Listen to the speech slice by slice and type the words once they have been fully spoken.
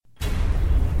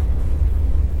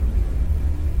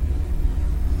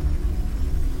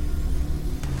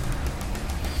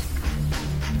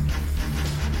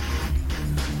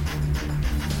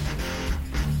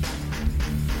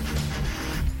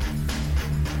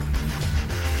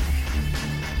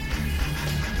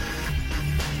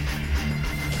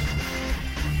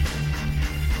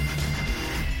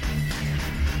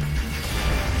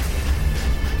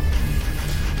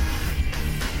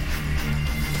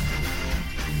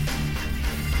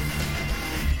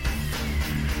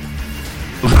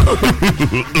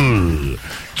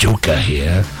Joker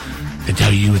here to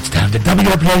tell you it's time to double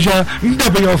your pleasure,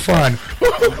 double your fun.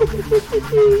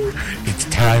 It's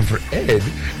time for Ed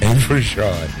and for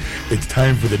Sean. It's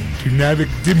time for the dynamic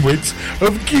dimwits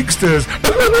of Geeksters.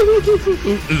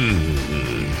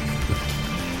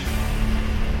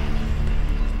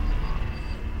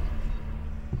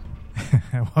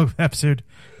 Welcome to episode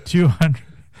 200.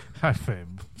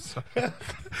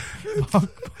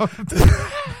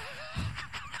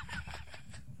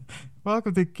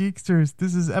 Welcome to Geeksters.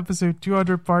 This is episode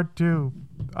 200, part 2.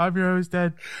 I'm your host,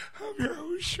 Ed. I'm your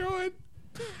host, Sean.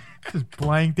 Just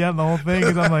blanked out the whole thing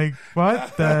because I'm like,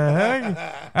 what the heck?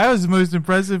 That was the most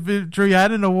impressive intro I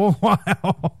had in a while. What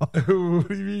do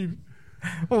you mean?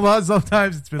 Well,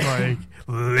 sometimes it's been like,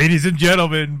 ladies and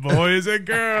gentlemen, boys and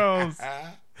girls,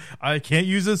 I can't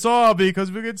use a saw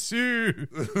because we get sued.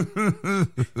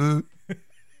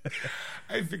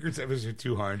 I figured it's episode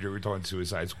 200. We're talking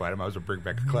Suicide Squad. I might as well bring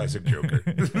back a classic Joker.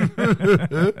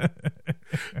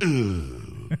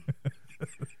 Ooh.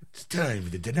 It's time for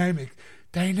the dynamic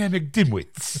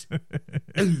dimwits.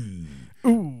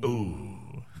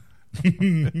 Ooh.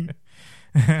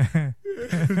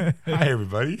 Hi,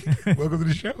 everybody. Welcome to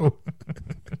the show.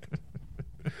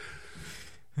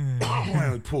 I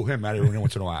only pull him out every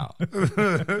once in a while.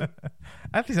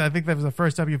 I think that was the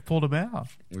first time you pulled him out.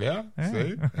 Yeah,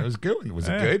 see? That was good. Was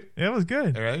it good? Yeah, it was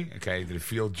good. All right. Okay. Did it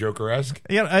feel Joker-esque?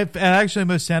 Yeah, it actually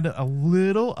almost sounded a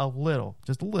little,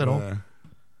 just a little,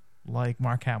 like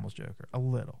Mark Hamill's Joker. A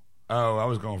little. Oh, I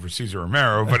was going for Cesar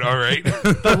Romero, but all right.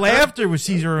 The laughter was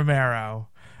Cesar Romero.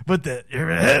 But the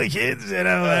kids,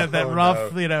 that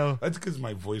rough, no. That's because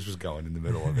my voice was going in the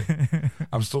middle of it.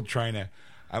 I'm still trying to.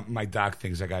 My doc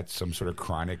thinks I got some sort of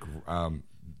chronic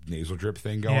nasal drip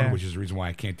thing going, which is the reason why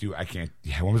I can't.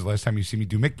 Yeah, when was the last time you see me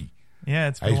do Mickey? Yeah,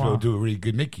 it's been I used a to be while. able to do a really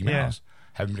good Mickey Mouse.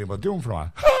 Haven't been able to do him for a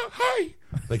while. Hi.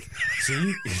 Like,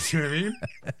 see what I mean?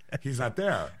 He's not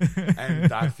there. And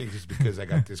doc thinks it's because I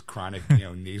got this chronic,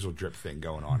 nasal drip thing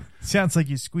going on. Sounds like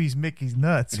you squeeze Mickey's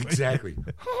nuts. Exactly.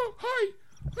 Hi.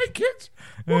 Hey, kids.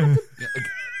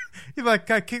 You got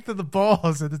kicked in the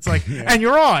balls, and it's like, and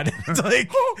you're on. It's like,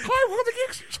 hi, welcome to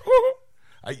Geeksters.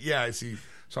 I see.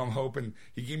 So I'm hoping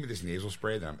he gave me this nasal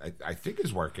spray that I think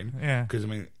is working. Yeah. Because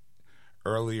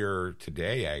earlier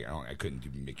today I couldn't do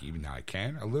Mickey, even now I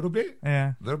can a little bit.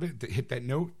 Yeah. A little bit to hit that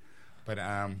note, but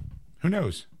who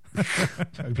knows?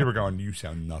 People are going, you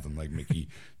sound nothing like Mickey.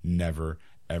 Never,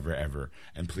 ever, ever,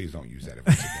 and please don't use that ever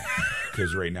again.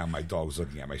 Because right now my dog's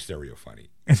looking at my stereo funny.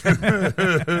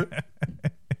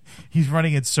 He's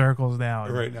running in circles now.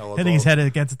 Right now, hitting his head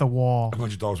against the wall. A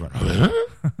bunch of dogs went.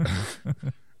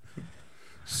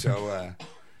 So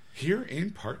here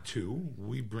in part 2,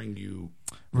 we bring you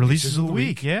releases of the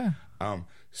week. Yeah.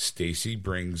 Stacy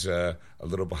brings a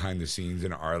little behind the scenes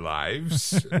in our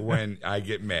lives when I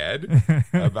get mad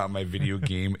about my video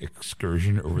game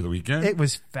excursion over the weekend. It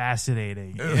was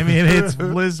fascinating. I mean, it's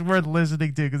worth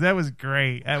listening to because that was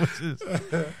great.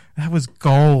 That was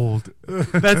gold.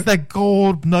 That's that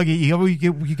gold nugget you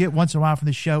get once in a while from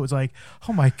the show. It's like,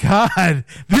 oh my God,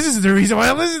 this is the reason why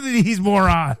I listen to these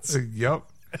morons. Yep.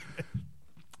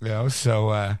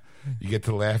 So you get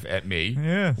to laugh at me,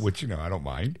 which, I don't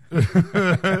mind.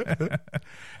 And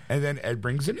then Ed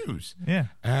brings the news. Yeah.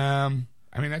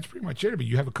 That's pretty much it. But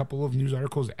you have a couple of news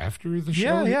articles after the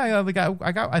show. Yeah. I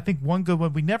got I think one good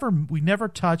one we never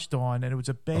touched on, and it was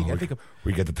a big.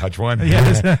 We get to touch one.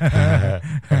 Yes.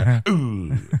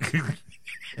 Ooh.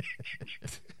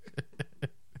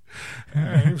 All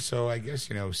right, so I guess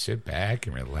sit back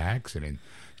and relax and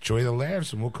enjoy the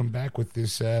laughs, and we'll come back with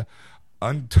this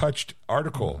untouched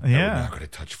article that we're not going to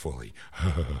touch fully.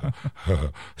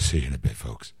 See you in a bit,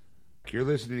 folks. You're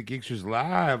listening to Geeksters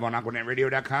live on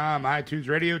AquanetRadio.com, iTunes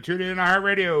Radio, TuneIn, and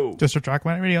iHeartRadio. Just search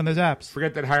Aquanet Radio on those apps.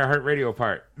 Forget that iHeartRadio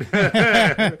part.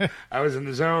 I was in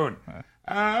the zone.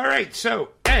 All right, so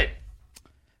Ed.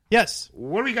 Yes.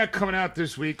 What do we got coming out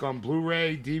this week on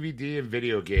Blu-ray, DVD, and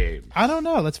video game? I don't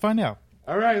know. Let's find out.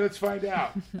 All right, let's find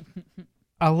out.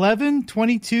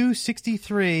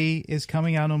 11/22/63 is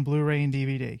coming out on Blu-ray and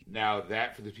DVD. Now,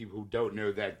 that, for the people who don't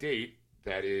know that date,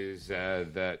 that is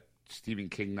that Stephen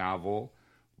King novel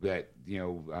that,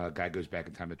 a guy goes back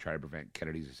in time to try to prevent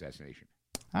Kennedy's assassination.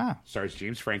 Stars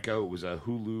James Franco. It was a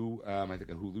Hulu, a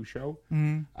Hulu show.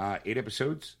 8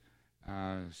 episodes.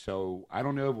 So I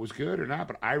don't know if it was good or not,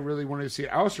 but I really wanted to see it.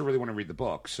 I also really want to read the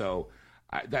book. So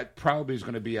that probably is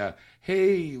going to be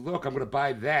hey, look, I'm going to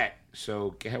buy that.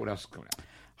 So what else is coming out?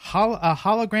 A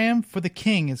Hologram for the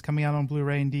King is coming out on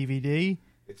Blu-ray and DVD.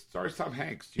 It stars Tom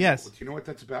Hanks. Yes. Do you know what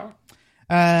that's about?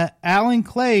 Alan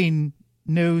Clay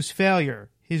knows failure.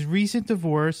 his recent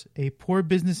divorce, a poor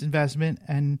business investment,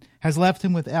 and has left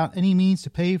him without any means to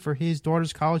pay for his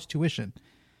daughter's college tuition.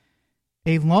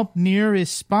 A lump near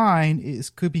his spine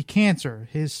could be cancer.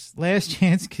 His last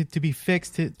chance to be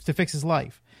fixed to fix his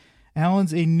life.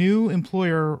 Alan's a new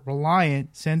employer,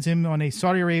 Reliant, sends him on a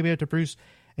Saudi Arabia to produce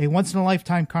a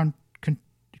once-in-a-lifetime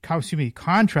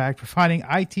contract providing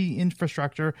IT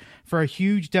infrastructure for a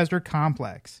huge desert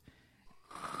complex.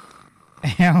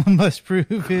 Alan must prove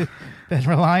that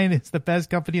Reliant is the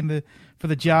best company for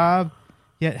the job.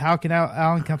 Yet how can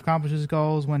Alan accomplish his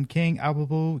goals when King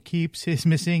Abubu keeps his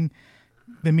missing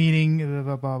the meeting?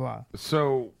 Blah, blah, blah.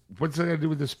 So what's that got to do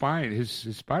with the spine? His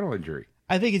spinal injury?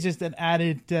 I think it's just an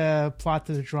added plot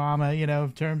to the drama,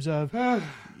 in terms of,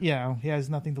 he has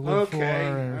nothing to live for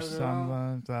or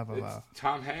some blah, blah, blah.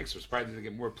 Tom Hanks was probably going to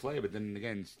get more play, but then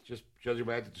again, just judging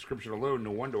by the description alone,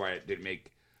 no wonder why it didn't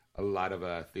make a lot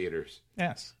of theaters.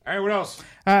 Yes. All right, what else?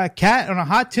 Cat on a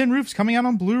Hot Tin Roof's coming out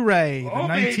on Blu-ray,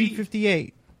 1958.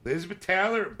 Baby. Elizabeth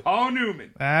Taylor and Paul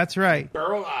Newman. That's right.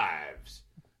 Burl Ives.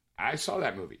 I saw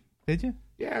that movie. Did you?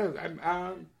 Yeah,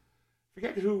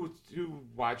 forget who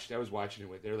watched. I was watching it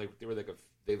with. They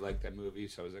liked that movie,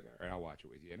 so I was like, all right, I'll watch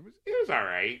it with you. And it was all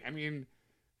right. I mean,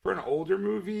 for an older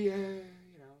movie,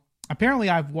 Apparently,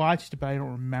 I've watched it, but I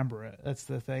don't remember it. That's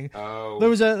the thing. Oh, there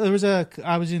was a.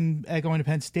 I was going to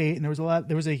Penn State, and there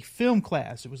was a film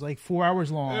class. It was like 4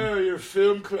 hours long. Oh, your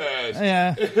film class.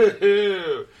 Yeah.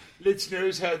 Let's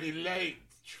notice how the light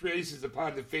traces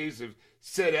upon the face of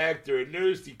said actor, and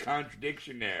notice the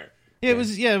contradiction there. It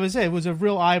was a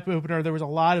real eye opener. There was a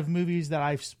lot of movies that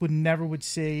I would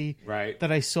see. Right.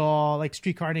 That I saw, like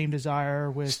Streetcar Named Desire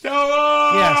with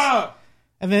Stella. Yes.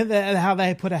 And then how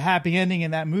they put a happy ending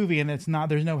in that movie, and there's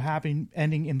no happy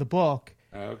ending in the book.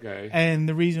 Okay. And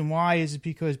the reason why is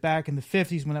because back in the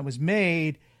 50s when that was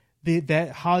made,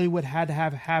 that Hollywood had to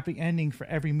have a happy ending for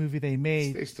every movie they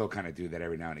made. They still kind of do that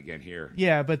every now and again here.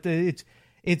 Yeah, but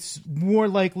it's more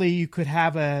likely you could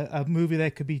have a movie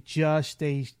that could be just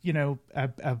a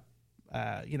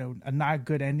not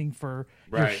good ending for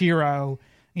your hero,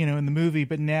 in the movie.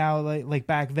 But now, like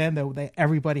back then, though,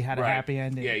 everybody had a happy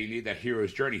ending. Yeah, you need that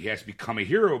hero's journey. He has to become a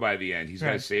hero by the end. He's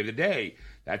got to save the day.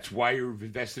 That's why you're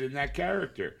invested in that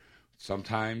character.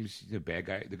 Sometimes the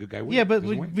good guy wins. Yeah, but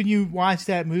when you watch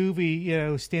that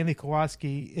movie, Stanley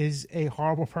Kowalski is a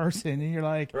horrible person, and you're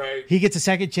like, he gets a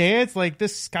second chance. Like,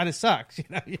 this kind of sucks.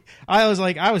 I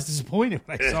was disappointed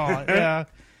when I saw it. Yeah.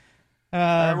 All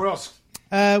right, what else?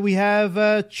 We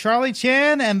have Charlie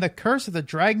Chan and the Curse of the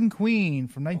Dragon Queen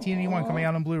from 1981 coming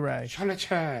out on Blu-ray. Charlie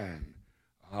Chan,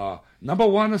 number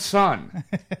one son.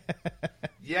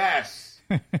 Yes,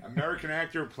 American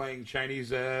actor playing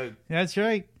Chinese. That's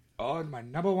right. Oh, my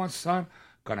number one son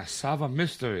gonna solve a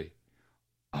mystery.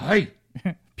 Hey,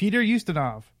 Peter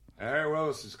Ustinov. All right, what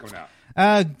else is coming out?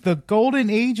 The Golden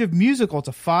Age of Musical. It's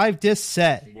a 5-disc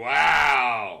set.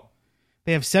 Wow.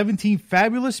 They have 17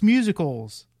 fabulous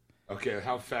musicals. Okay,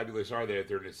 how fabulous are they if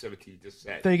they're in a 17-disc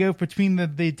set? They go between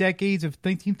the decades of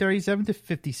 1937 to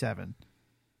 57.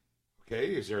 Okay,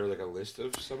 is there like a list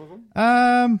of some of them?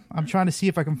 I'm trying to see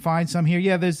if I can find some here.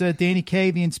 Yeah, there's Danny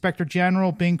Kaye, the Inspector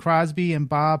General, Bing Crosby and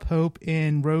Bob Hope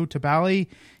in Road to Bali,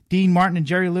 Dean Martin and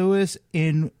Jerry Lewis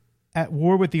in At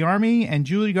War with the Army, and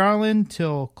Judy Garland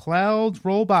Till Clouds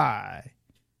Roll By.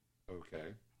 Okay.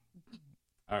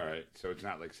 All right, so it's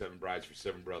not like Seven Brides for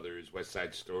Seven Brothers, West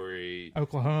Side Story,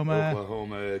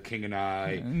 Oklahoma, King and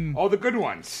I, all the good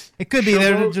ones. It could be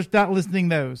they're just not listing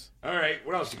those. All right,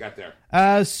 what else you got there?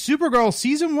 Supergirl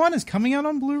Season 1 is coming out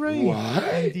on Blu-ray. What?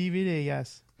 And DVD,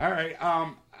 yes. All right,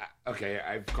 okay,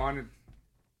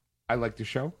 I like the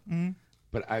show,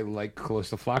 but I like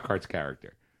Calista Flockhart's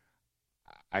character.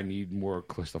 I need more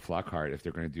Calista Flockhart if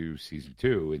they're going to do Season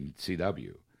 2 in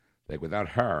CW. Like, without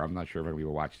her, I'm not sure if I'm going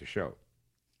to watch the show.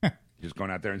 Just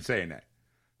going out there and saying that.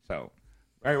 So, all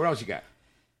right, what else you got?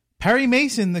 Perry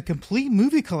Mason, the complete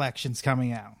movie collection's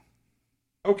coming out.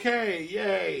 Okay,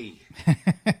 yay.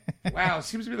 Wow, it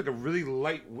seems to be like a really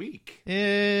light week.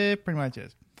 It pretty much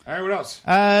is. All right, what else?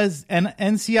 And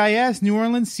NCIS New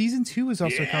Orleans Season 2 is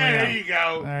also coming out. There you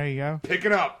go. There you go. Pick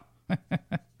it up.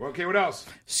 Okay, what else?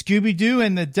 Scooby-Doo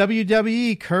and the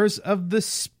WWE Curse of the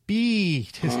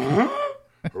Speed.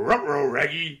 Ruh-roh,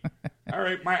 Reggie. All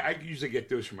right, I usually get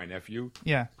those from my nephew.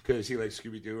 Yeah. Because he likes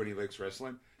Scooby-Doo and he likes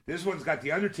wrestling. This one's got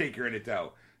The Undertaker in it,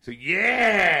 though. So,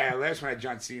 yeah! Last one had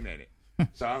John Cena in it.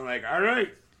 So I'm like, all right,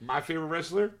 my favorite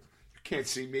wrestler? You can't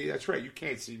see me. That's right, you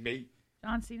can't see me.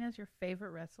 John Cena's your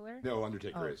favorite wrestler? No,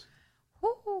 Undertaker is.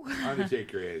 Ooh.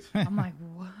 Undertaker is. I'm like,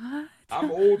 what?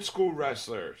 I'm old school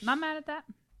wrestlers. Not mad at that.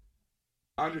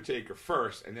 Undertaker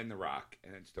first, and then The Rock,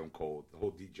 and then Stone Cold. The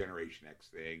whole Degeneration X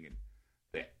thing,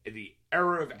 and the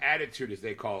era of attitude, as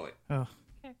they call it. Oh.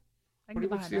 Okay. I can get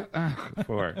behind that.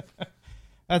 For?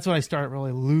 That's when I started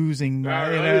really losing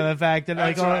the fact that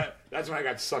that's when I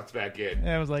got sucked back in.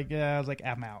 I was like,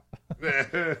 I'm out. All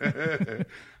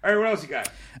right, what else you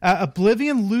got?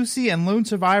 Oblivion, Lucy, and Lone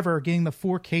Survivor are getting the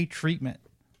 4K treatment.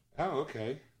 Oh,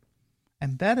 okay.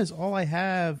 And that is all I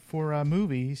have for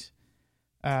movies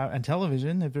and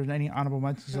television. If there's any honorable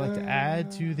mentions you'd like to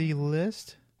add to the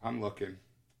list. I'm looking.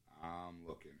 I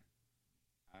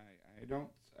don't.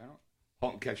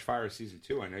 Halt and Catch Fire season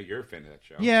 2. I know you're a fan of that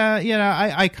show.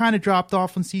 Yeah, I kind of dropped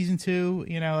off on season 2.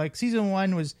 Like season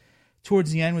 1 was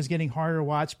towards the end was getting harder to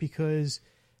watch because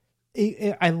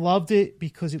I loved it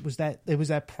because it was that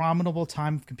prominable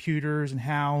time of computers and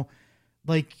how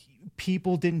like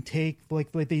people didn't take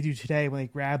like they do today when they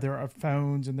grab their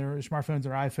phones and their smartphones or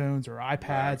iPhones or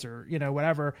iPads or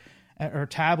whatever or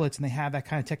tablets and they have that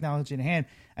kind of technology in hand.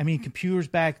 I mean, computers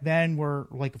back then were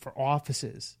like for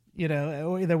offices.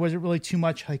 There wasn't really too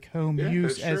much like home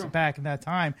use as back in that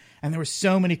time. And there were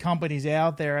so many companies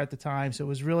out there at the time. So it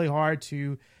was really hard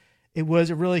it was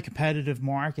a really competitive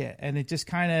market. And it just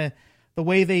kind of, the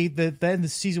way then the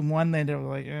season 1, then they were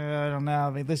like, I don't know. I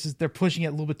mean, they're pushing it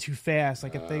a little bit too fast.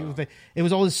 Like it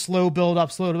was all this slow build up.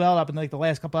 And like the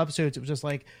last couple episodes, it was just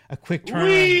like a quick turn.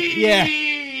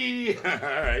 Yeah. All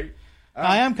right.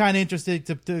 I am kind of interested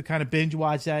to kind of binge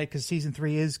watch that because season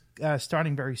 3 is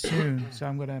starting very soon, so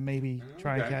I'm gonna maybe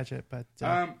try and catch it. But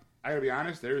I gotta be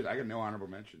honest, I got no honorable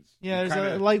mentions. Yeah,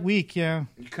 there's a light week. Yeah,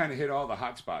 you kind of hit all the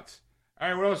hot spots. All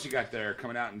right, what else you got there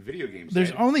coming out in video games?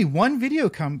 There's only one video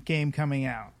game coming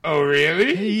out. Oh,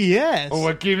 really? Yes. Well,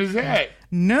 what game is that?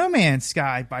 No Man's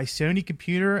Sky by Sony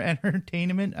Computer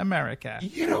Entertainment America.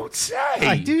 You don't say.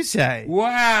 I do say.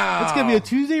 Wow. It's gonna be a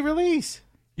Tuesday release.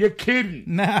 You're kidding?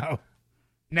 No.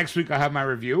 Next week I'll have my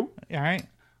review. All right.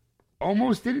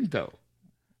 Almost didn't though.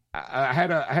 I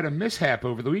had a mishap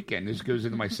over the weekend. This goes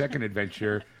into my second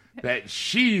adventure that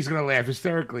she's gonna laugh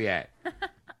hysterically at.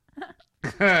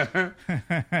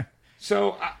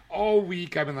 So all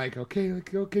week I've been like, okay,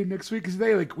 next week is the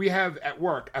day. Like we have at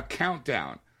work a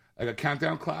countdown, like a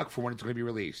countdown clock for when it's going to be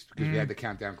released because we had the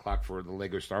countdown clock for the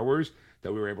Lego Star Wars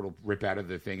that we were able to rip out of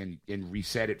the thing and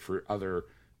reset it for other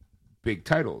big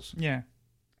titles. Yeah.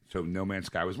 So No Man's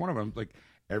Sky was one of them, like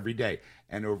every day.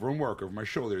 And over in work, over my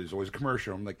shoulder, there's always a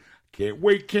commercial. I'm like, can't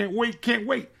wait.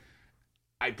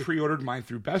 I pre-ordered mine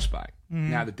through Best Buy.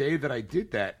 Now, the day that I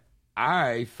did that,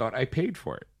 I thought I paid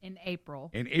for it. In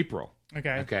April.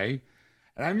 Okay.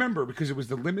 And I remember because it was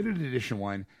the limited edition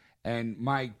one, and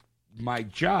my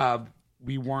job,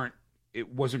 it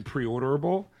wasn't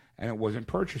pre-orderable, and it wasn't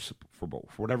purchasable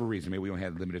for whatever reason. Maybe we only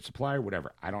had limited supply or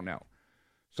whatever. I don't know.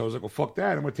 So I was like, well, fuck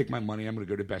that. I'm going to take my money. I'm going to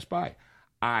go to Best Buy.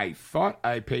 I thought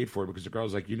I paid for it because the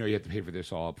girl's like, you have to pay for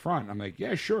this all up front. I'm like,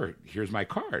 yeah, sure. Here's my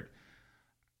card.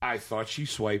 I thought she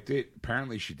swiped it.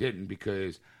 Apparently she didn't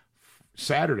because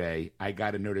Saturday I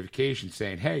got a notification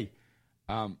saying, hey,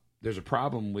 there's a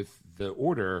problem with the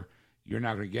order. You're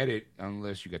not going to get it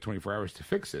unless you got 24 hours to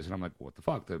fix this. And I'm like, what the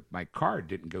fuck? My card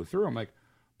didn't go through. I'm like,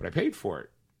 but I paid for it.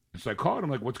 And so I called. I'm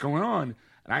like, what's going on?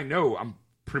 And I know I'm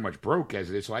pretty much broke as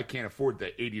it is, so I can't afford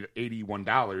the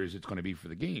 $81 it's going to be for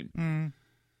the game.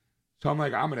 So I'm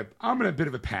like, I'm in a bit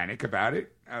of a panic about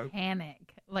it.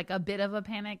 Panic, like a bit of a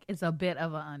panic, is a bit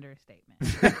of an understatement.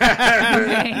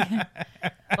 Okay?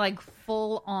 Like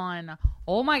full on.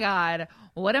 Oh my god,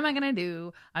 what am I gonna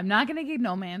do? I'm not gonna get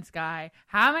No Man's Sky.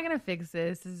 How am I gonna fix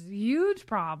this? This is a huge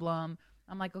problem.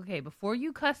 I'm like, okay, before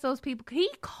you cuss those people, he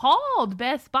called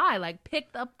Best Buy, like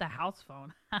picked up the house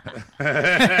phone. I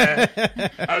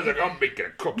was like, I'm making a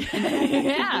cookie.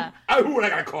 Yeah. Who am I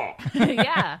going to call?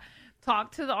 Yeah.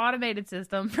 Talked to the automated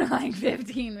system for like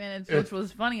 15 minutes, which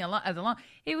was funny as a long.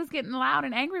 He was getting loud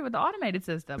and angry with the automated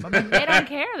system. I mean, they don't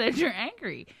care that you're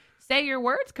angry. Say your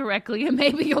words correctly and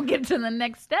maybe you'll get to the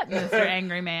next step, Mr.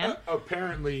 Angry Man.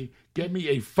 Apparently, get me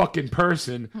a fucking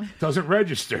person doesn't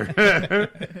register.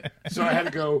 So I had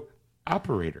to go,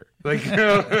 operator. Like,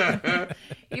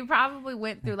 You probably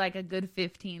went through like a good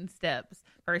 15 steps.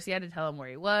 First, you had to tell him where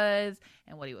he was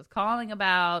and what he was calling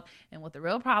about and what the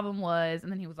real problem was.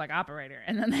 And then he was like, operator.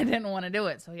 And then they didn't want to do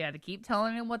it. So he had to keep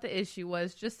telling him what the issue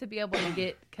was just to be able to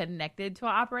get connected to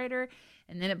an operator.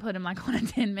 And then it put him like on a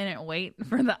 10-minute wait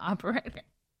for the operator.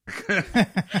 So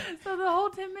the whole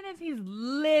 10 minutes, he's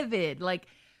livid. Like,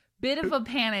 bit of a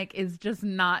panic is just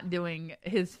not doing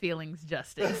his feelings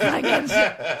justice. Like, it's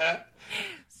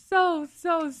so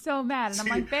mad. And I'm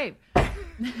like, babe.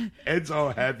 Ed's all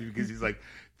happy because he's like,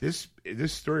 this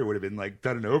story would have been like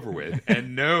done and over with.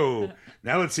 And now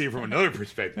let's see it from another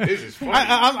perspective. This is funny.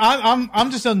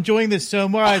 I'm just enjoying this so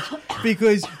much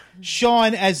because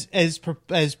Sean as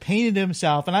painted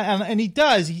himself, and he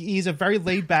does. He's a very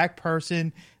laid back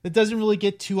person that doesn't really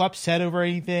get too upset over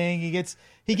anything.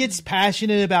 He gets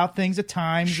passionate about things at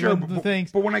times. Sure,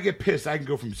 but when I get pissed, I can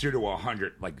go from 0 to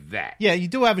 100 like that. Yeah, you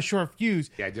do have a short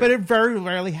fuse, yeah, I do. But it very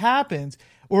rarely happens.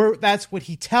 Or that's what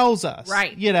he tells us,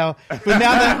 right? You know, but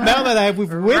now that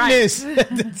we've witnessed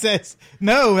that says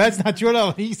no, that's not true at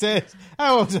all. He says,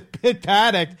 "I was a bit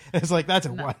panicked." It's like that's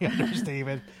a white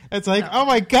understatement. It's like, oh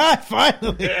my god,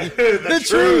 finally, the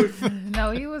truth.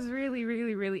 No, he was really,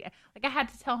 really, really like I had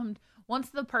to tell him once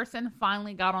the person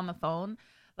finally got on the phone.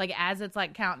 Like, as it's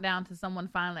like countdown to someone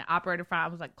finally, operator file, I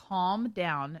was like, calm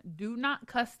down. Do not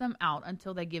cuss them out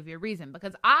until they give you a reason.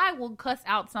 Because I will cuss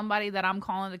out somebody that I'm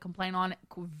calling to complain on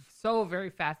so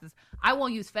very fast. I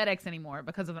won't use FedEx anymore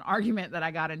because of an argument that I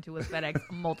got into with FedEx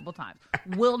multiple times.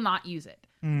 Will not use it.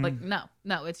 Like, no,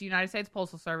 it's United States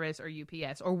Postal Service or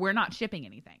UPS, or we're not shipping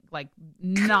anything. Like,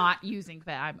 not using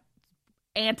FedEx. I'm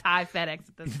anti-FedEx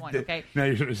at this point, okay? Now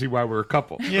you're starting to see why we're a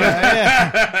couple.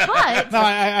 Yeah. But no,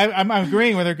 I'm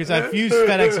agreeing with her because I've used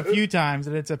FedEx a few times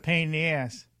and it's a pain in the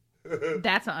ass.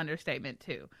 That's an understatement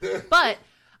too. But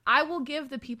I will give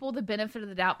the people the benefit of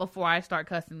the doubt before I start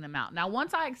cussing them out. Now,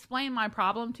 once I explain my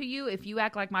problem to you, if you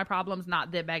act like my problem's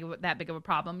not that big of a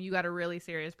problem, you got a really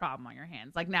serious problem on your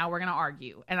hands. Like, now we're going to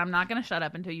argue, and I'm not going to shut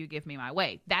up until you give me my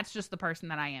way. That's just the person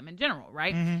that I am in general,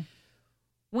 right? Mm-hmm.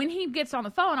 When he gets on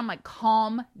the phone, I'm like,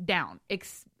 calm down.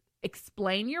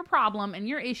 Explain your problem and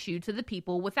your issue to the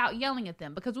people without yelling at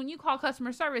them. Because when you call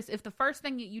customer service, if the first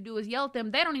thing that you do is yell at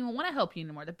them, they don't even want to help you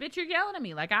anymore. The bitch, you're yelling at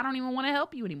me. Like, I don't even want to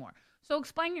help you anymore. So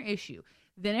explain your issue.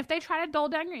 Then if they try to dull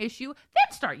down your issue,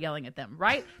 then start yelling at them,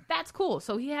 right? That's cool.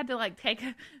 So he had to, like, take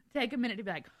a minute to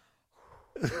be like,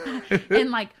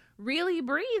 and, like, really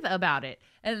breathe about it.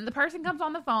 And the person comes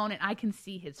on the phone and I can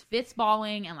see his fists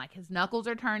balling and like his knuckles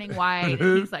are turning white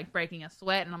and he's like breaking a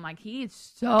sweat, and I'm like, he's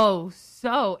so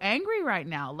angry right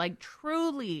now, like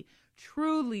truly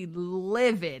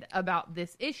livid about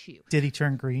this issue. Did he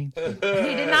turn green? He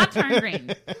did not turn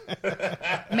green.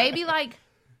 Maybe like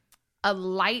a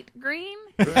light green.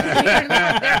 There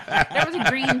was a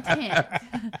green tint.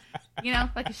 You know,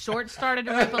 like his shorts started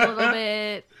to rip a little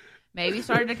bit. Maybe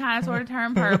started to kind of sort of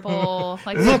turn purple.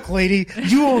 Like, look, lady,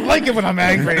 you won't like it when I'm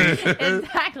angry.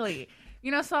 Exactly.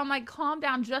 You know, so I'm like, calm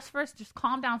down just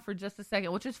calm down for just a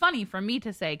second, which is funny for me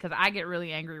to say because I get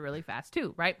really angry really fast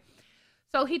too, right?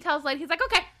 So he tells lady, he's like,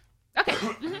 okay,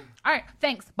 mm-hmm. All right,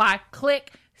 thanks, bye,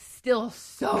 click. Still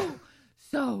so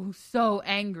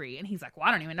angry. And he's like, well,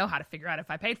 I don't even know how to figure out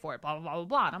if I paid for it, blah, blah, blah, blah,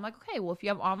 blah. And I'm like, okay, well, if you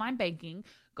have online banking,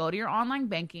 go to your online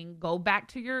banking, go back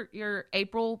to your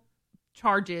April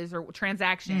charges or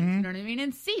transactions, mm-hmm. You know what I mean?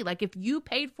 And see, like, if you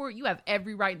paid for it, you have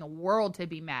every right in the world to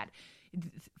be mad.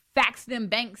 Fax them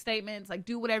bank statements, like,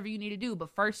 do whatever you need to do.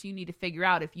 But first, you need to figure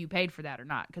out if you paid for that or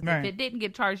not. Because if it didn't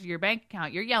get charged to your bank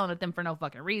account, you're yelling at them for no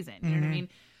fucking reason. You know what I mean?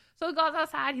 So he goes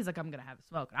outside. He's like, I'm going to have a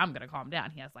smoke. I'm going to calm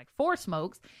down. He has like 4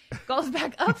 smokes, goes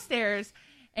back upstairs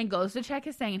and goes to check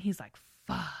his thing. And he's like,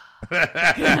 fuck.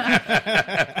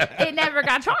 It never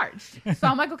got charged. So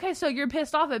I'm like, okay, so you're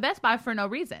pissed off at Best Buy for no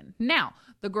reason. Now,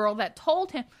 the girl that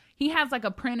told him, he has like a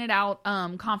printed out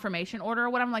confirmation order or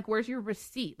what. I'm like, where's your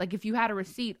receipt? Like, if you had a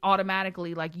receipt,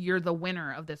 automatically, like, you're the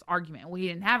winner of this argument. Well, he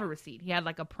didn't have a receipt. He had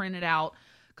like a printed out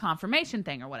confirmation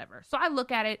thing or whatever. So I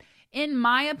look at it. In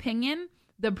my opinion,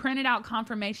 the printed out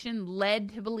confirmation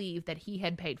led to believe that he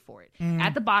had paid for it.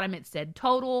 At the bottom, it said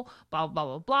total, blah, blah,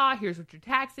 blah, blah. Here's what your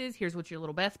tax is. Here's what your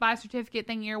little Best Buy certificate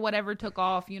thingy or whatever took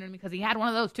off. You know what I mean? Because he had one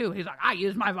of those too. He's like, I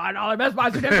used my $5 Best Buy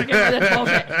certificate for this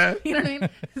bullshit. You know what I mean?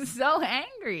 So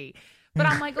angry. But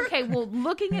I'm like, okay, well,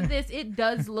 looking at this, it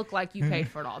does look like you paid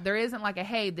for it all. There isn't like a,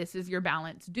 hey, this is your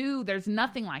balance due. There's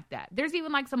nothing like that. There's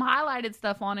even like some highlighted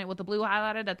stuff on it with the blue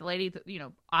highlighted that the lady, you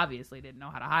know, obviously didn't know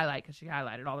how to highlight because she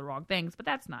highlighted all the wrong things, but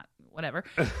that's not, whatever.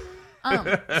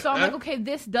 So I'm like, okay,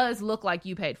 this does look like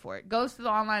you paid for it. Goes to the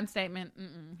online statement.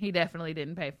 He definitely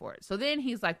didn't pay for it. So then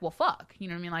he's like, well, fuck. You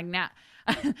know what I mean?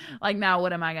 Like now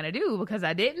what am I going to do? Because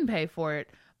I didn't pay for it.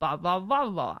 Blah, blah, blah,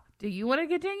 blah. Do you want to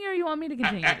continue or you want me to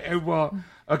continue? Well,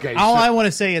 okay. All I want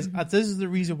to say is this is the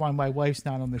reason why my wife's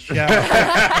not on the show.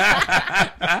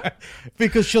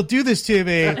 Because she'll do this to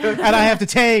me and I have to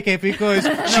take it because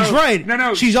she's right.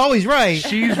 No. She's always right.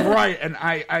 She's right. And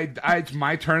I it's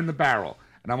my turn in the barrel.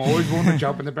 And I'm always willing to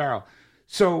jump in the barrel.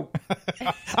 So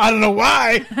I don't know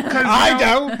why. I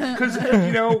don't.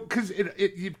 Because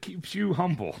it keeps you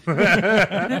humble.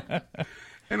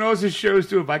 And also shows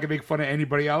too, if I can make fun of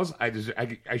anybody else, I should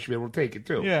be able to take it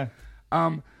too. Yeah.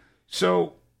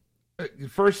 So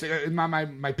first,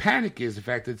 my panic is the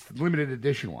fact that it's the limited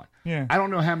edition one. Yeah. I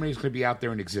don't know how many is going to be out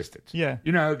there in existence. Yeah.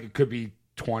 You know, it could be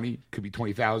 20, could be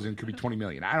 20,000, could be 20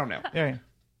 million. I don't know. Yeah.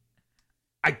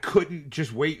 I couldn't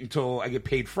just wait until I get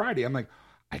paid Friday. I'm like,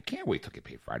 I can't wait till I get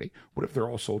paid Friday. What if they're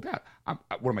all sold out?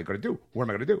 What am I going to do? What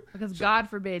am I going to do? Because God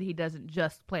forbid he doesn't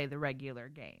just play the regular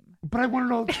game. But I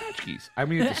wanted all the tchotchkes. I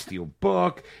mean, it's a steel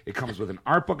book. It comes with an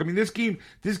art book. I mean, this game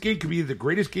could be the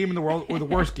greatest game in the world or the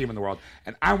worst game in the world.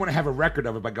 And I want to have a record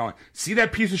of it by going, see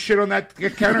that piece of shit on that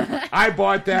counter? I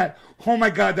bought that. Oh my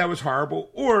God, that was horrible.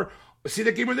 Or see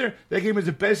that game over there? That game is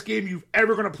the best game you've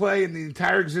ever going to play in the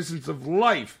entire existence of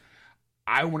life.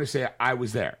 I want to say I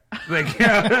was there. Like,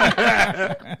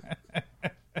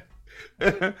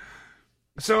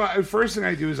 so first thing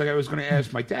I do is I was going to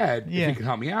ask my dad if he could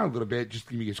help me out a little bit, just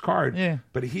give me his card. Yeah.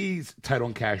 But he's tight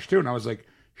on cash too, and I was like,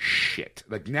 shit.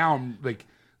 Like now I'm like,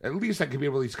 at least I could be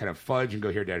able to at least kind of fudge and go,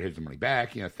 here, Dad, here's the money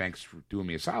back. You know, thanks for doing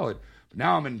me a solid. But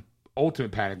now I'm in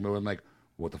ultimate panic mode. I'm like,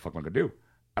 what the fuck am I going to do?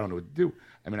 I don't know what to do.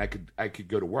 I mean, I could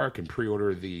go to work and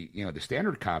pre-order the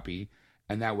standard copy.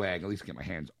 And that way I can at least get my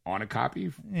hands on a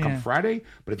copy come Friday,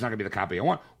 but it's not going to be the copy I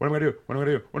want. What am I going to do? What am I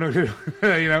going to do? What am I going to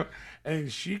do? You know? And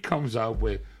she comes up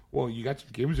with, well, you got some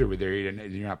games over there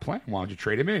and you're not playing. Why don't you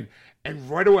trade them in? And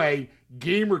right away,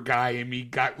 gamer guy in me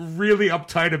got really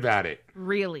uptight about it.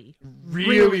 Really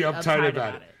uptight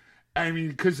about it. I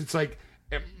mean, because it's like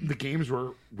the games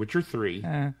were Witcher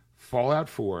 3, Fallout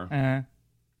 4,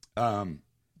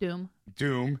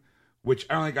 Doom, which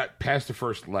I only got past the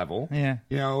first level. Yeah.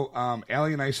 You know,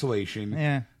 Alien Isolation.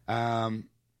 Yeah.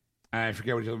 I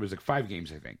forget what it was, like 5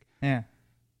 games, I think. Yeah.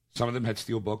 Some of them had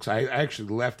steel books. I actually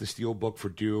left the steel book for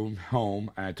Doom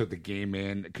home, and I took the game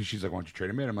in because she's like, why don't you trade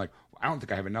them in? I'm like, well, I don't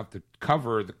think I have enough to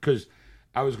cover because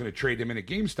I was going to trade them in at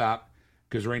GameStop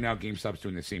because right now GameStop's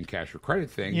doing the same cash or credit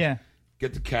thing. Yeah.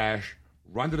 Get the cash,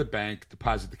 run to the bank,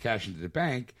 deposit the cash into the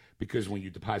bank because when you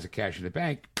deposit cash in the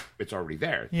bank, it's already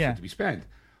there to be spent.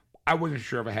 I wasn't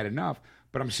sure if I had enough,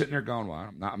 but I'm sitting there going, well,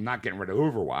 I'm not getting rid of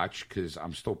Overwatch because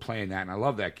I'm still playing that, and I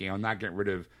love that game. I'm not getting rid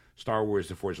of Star Wars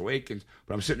The Force Awakens,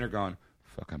 but I'm sitting there going,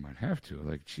 fuck, I might have to.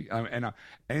 Like,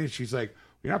 and she's like,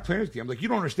 you're not playing this game. I'm like, you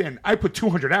don't understand. I put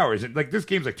 200 hours, and like this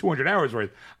game's like 200 hours worth.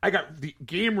 I got the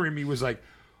gamer in me was like,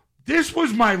 this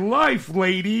was my life,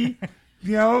 lady.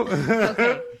 You know?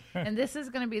 Okay. And this is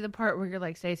going to be the part where you're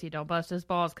like, Stacey, don't bust his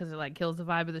balls because it like kills the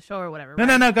vibe of the show or whatever.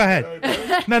 Right? No, go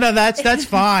ahead. No, that's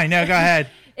fine. No, go ahead.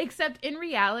 Except in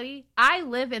reality, I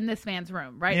live in this man's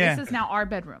room, right? Yeah. This is now our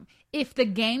bedroom. If the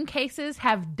game cases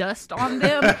have dust on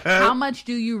them, how much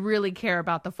do you really care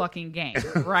about the fucking game,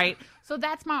 right? So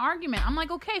that's my argument. I'm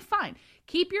like, okay, fine.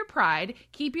 Keep your pride,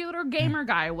 keep your little gamer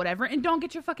guy or whatever, and don't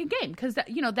get your fucking game because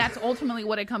that's ultimately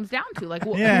what it comes down to. Like,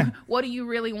 what do you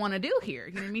really want to do here?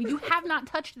 You know what I mean? You have not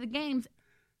touched the games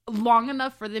long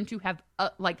enough for them to have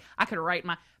I could write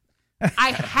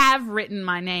I have written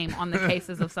my name on the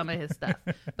cases of some of his stuff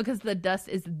because the dust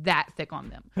is that thick on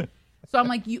them. So I'm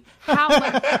like,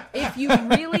 if you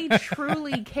really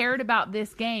truly cared about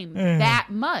this game that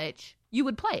much, you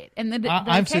would play it. And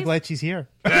I'm so glad she's here.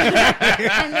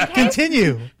 And the case,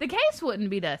 continue. The case wouldn't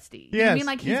be dusty. Yes, I mean,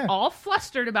 like he's all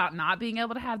flustered about not being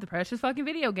able to have the precious fucking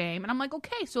video game. And I'm like,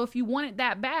 okay, so if you want it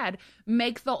that bad,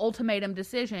 make the ultimatum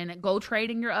decision. Go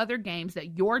trade in your other games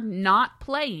that you're not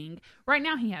playing. Right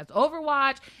now he has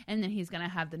Overwatch, and then he's gonna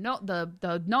have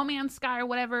the No Man's Sky or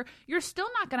whatever. You're still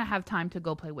not gonna have time to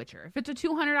go play Witcher. If it's a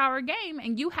 200-hour game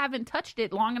and you haven't touched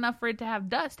it long enough for it to have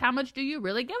dust, how much do you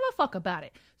really give a fuck about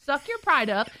it? Suck your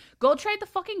pride up, go trade the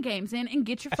fucking games in, and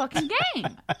get your fucking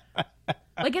game.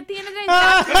 Like, at the end of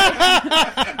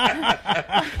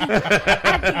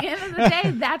the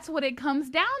day, that's what it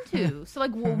comes down to. So,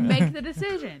 like, we'll make the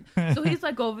decision. So he's,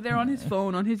 like, over there on his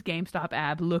phone, on his GameStop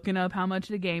app, looking up how much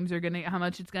how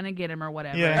much it's going to get him or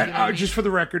whatever. Yeah. You know what I mean? Just for the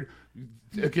record,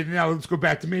 okay, now let's go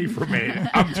back to me for a minute.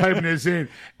 I'm typing this in,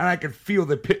 and I can feel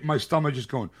the pit in my stomach just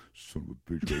going, son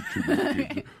of a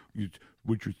bitch,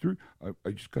 Witcher 3,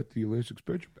 I just got the last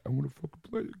expansion. I want to fucking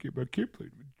play the game. I can't play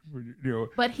it. You know.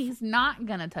 But he's not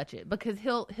gonna touch it because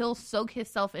he'll soak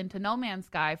himself into No Man's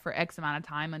Sky for X amount of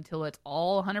time until it's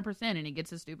all 100% and he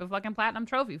gets a stupid fucking platinum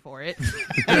trophy for it. You know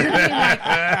what I mean? Like,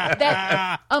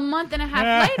 that a month and a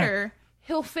half later,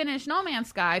 he'll finish No Man's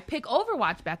Sky, pick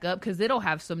Overwatch back up because it'll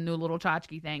have some new little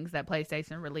tchotchke things that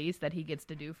PlayStation released that he gets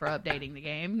to do for updating the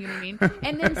game. You know what I mean?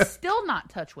 And then still not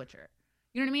touch Witcher.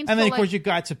 You know what I mean? And then, of course, you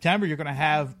got September. You're going to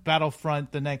have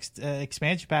Battlefront, the next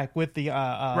expansion pack with the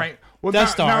right. Well, Death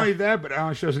Star. Not only that, but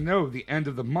Alan doesn't know. The end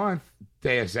of the month,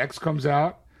 Deus Ex comes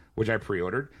out, which I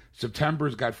pre-ordered.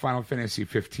 September's got Final Fantasy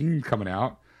 15 coming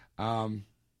out.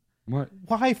 What?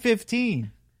 Why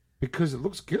 15? Because it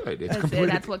looks good. It's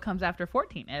that's what comes after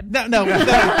 14, Ed. No.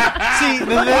 See,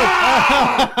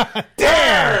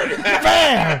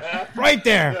 there, right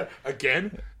there.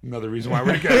 Again, another reason why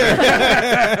we're together.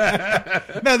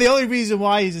 No, the only reason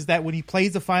why is that when he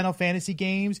plays the Final Fantasy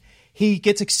games, he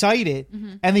gets excited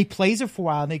and he plays it for a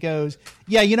while and he goes,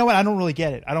 "Yeah, you know what? I don't really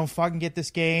get it. I don't fucking get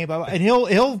this game." And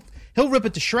he'll rip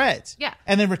it to shreds. Yeah.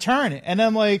 And then return it. And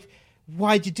I'm like,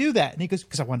 "Why'd you do that?" And he goes,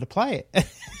 "Because I wanted to play it."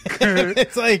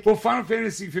 It's like, well, Final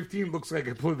Fantasy 15 looks like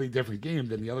a completely different game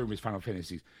than the other Final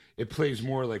Fantasies. It plays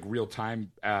more like real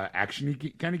time action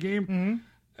kind of game.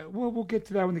 Well, we'll get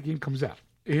to that when the game comes out.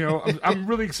 You know, I'm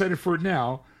really excited for it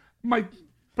now.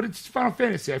 But it's Final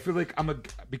Fantasy. I feel like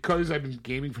because I've been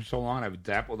gaming for so long, I've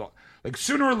adapted with like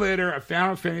sooner or later, a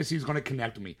Final Fantasy is going to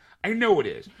connect with me. I know it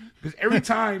is because every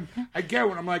time I get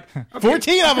one, I'm like, okay.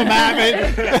 14 of them have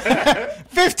it.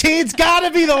 15's got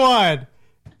to be the one.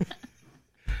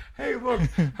 Hey, look,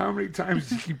 how many times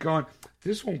do you keep going?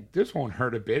 This won't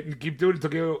hurt a bit, and keep doing it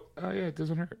until you go, oh yeah, it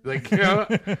doesn't hurt. Like, you know,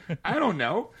 I don't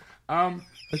know.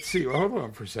 Let's see. Well, hold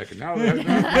on for a second. Now you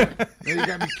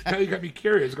got me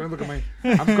curious. I'm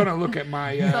gonna look at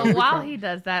my. So while he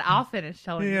does that, I'll finish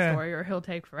telling the story, or he'll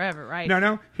take forever, right?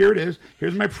 No. Here it is.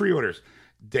 Here's my pre-orders.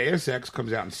 Deus Ex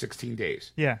comes out in 16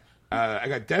 days. Yeah. I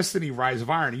got Destiny: Rise of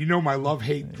Iron. You know my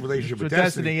love-hate relationship with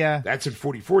Destiny. Yeah. That's in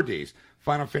 44 days.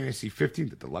 Final Fantasy 15,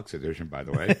 the deluxe edition, by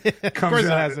the way, comes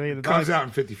out in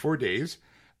 54 days.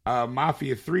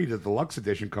 Mafia 3, the deluxe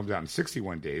edition, comes out in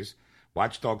 61 days.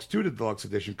 Watch Dogs 2, the deluxe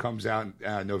edition, comes out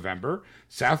in November.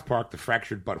 South Park, the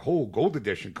Fractured But Whole Gold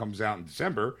edition, comes out in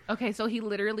December. Okay, so he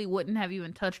literally wouldn't have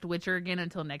even touched Witcher again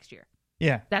until next year.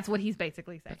 Yeah. That's what he's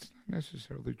basically saying. That's not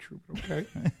necessarily true, but okay.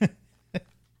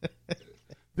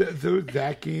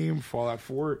 That game, Fallout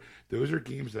 4, those are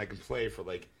games that I can play for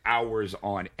like hours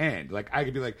on end. Like I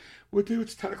could be like, well, dude,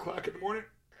 it's 10 o'clock in the morning.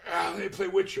 Let me play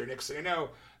Witcher. Next thing I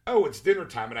know, it's dinner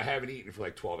time and I haven't eaten for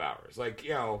like 12 hours. Like,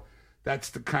 you know,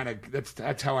 that's the kind of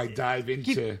that's how I dive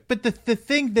into. But the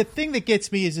thing that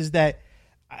gets me is that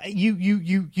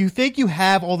you think you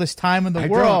have all this time in the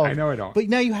world. I know I don't. But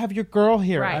now you have your girl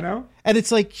here. Right. I know. And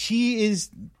it's like she is,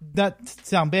 not to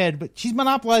sound bad, but she's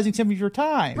monopolizing some of your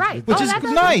time. Right. Which is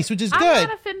nice, which is good. I'm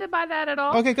not offended by that at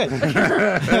all. Okay, good. No,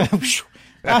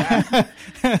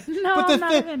 but I'm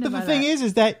not offended by the thing that.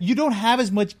 is that you don't have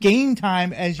as much game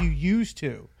time as you used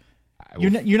to.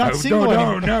 You're not single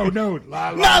anymore. No.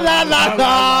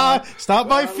 La. Stop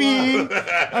my feet.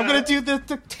 I'm going to do the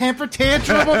temper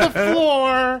tantrum on the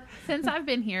floor. Since I've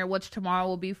been here, which tomorrow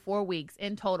will be 4 weeks,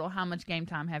 in total, how much game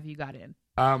time have you got in?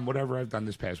 Whatever I've done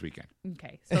this past weekend.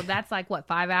 Okay. So that's like,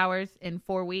 5 hours in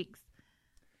 4 weeks?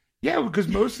 Yeah, because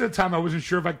most of the time I wasn't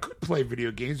sure if I could play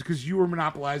video games because you were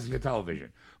monopolizing the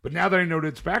television. But now that I know that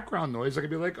it's background noise, I can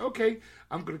be like, okay,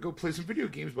 I'm going to go play some video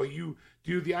games while you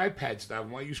do the iPad stuff,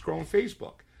 while you scroll on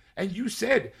Facebook. And you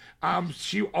said,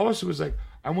 she also was like,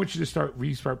 I want you to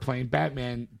restart playing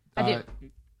Batman. I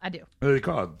do. What are they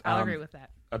called? I'll agree with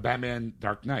that. A Batman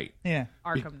Dark Knight. Yeah.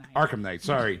 Arkham Knight,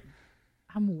 sorry.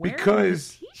 I'm wearing a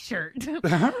t-shirt.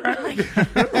 All right.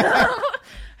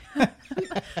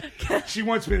 She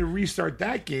wants me to restart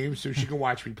that game so she can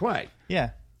watch me play.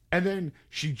 Yeah. And then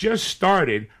she just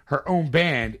started her own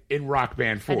band in Rock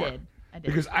Band 4. I did.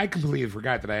 Because I completely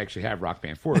forgot that I actually have Rock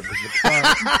Band 4.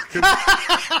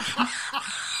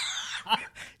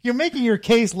 You're making your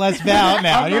case less valid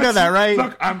now. You know that, right?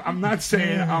 Look, I'm not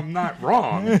saying I'm not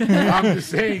wrong. I'm just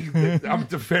saying that I'm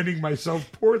defending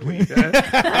myself poorly.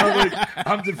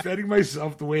 I'm defending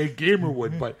myself the way a gamer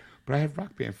would. But I have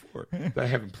Rock Band 4 that I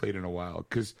haven't played in a while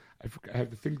because I have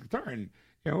the thing guitar and,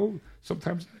 you know,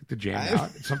 sometimes I like to jam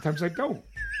out, and sometimes I don't.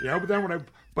 You know,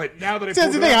 but now that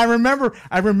That's the thing. I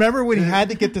remember when he had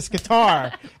to get this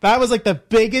guitar. That was like the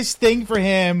biggest thing for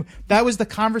him. That was the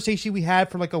conversation we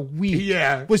had for like a week.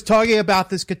 Yeah, was talking about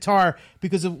this guitar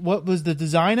because of what was the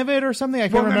design of it or something. I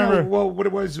can't remember. No. Well, what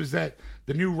it was that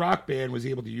the new Rock Band was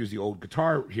able to use the old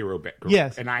Guitar Hero.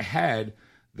 Yes, and I had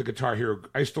the Guitar Hero.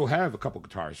 I still have a couple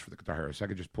guitars for the Guitar Hero, so I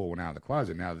could just pull one out of the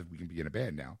closet now that we can be in a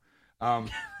band now.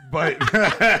 But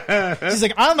she's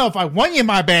like, I don't know if I want you in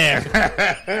my band.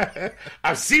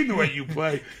 I've seen the way you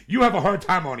play. You have a hard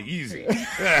time on easy.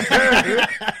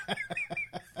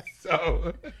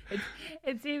 So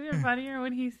it's even funnier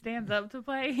when he stands up to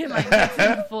play and like gets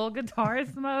in full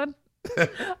guitarist mode.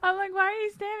 I'm like, why are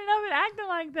you standing up and acting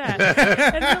like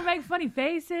that? And he'll make funny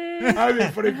faces. I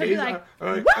make funny faces. Like,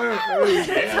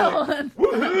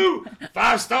 woohoo!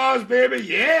 5 stars, baby,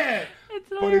 yeah. It's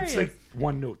hilarious. But it's like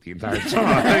one note the entire song.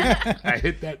 I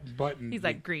hit that button. He's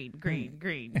like, green, green,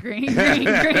 green, green, green,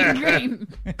 green,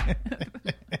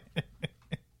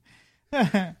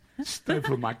 green.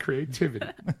 Stifle my creativity.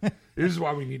 This is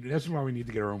why we need. That's why we need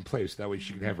to get our own place. That way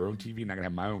she can have her own TV, and I can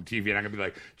have my own TV, and I'm gonna be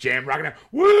like jam rocking out.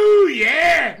 Woo,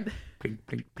 yeah! Pink,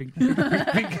 pink, pink, pink,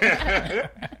 pink,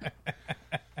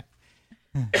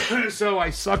 pink. So I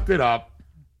sucked it up,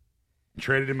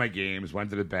 traded in my games,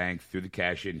 went to the bank, threw the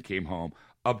cash in, came home,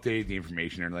 updated the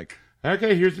information, and like,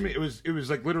 okay, here's me. It was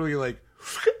like literally like,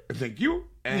 thank you,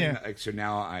 and like, so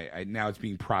now I now it's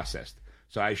being processed.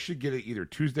 So I should get it either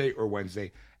Tuesday or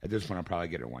Wednesday. At this point, I'll probably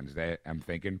get it Wednesday, I'm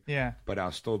thinking. Yeah. But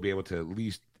I'll still be able to at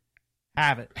least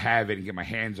have it and get my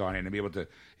hands on it and be able to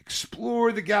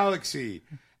explore the galaxy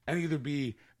and either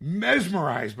be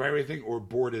mesmerized by everything or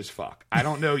bored as fuck. I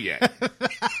don't know yet.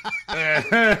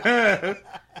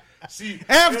 See,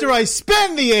 after I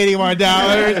spend the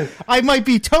 $81, I might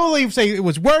be totally say it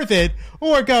was worth it,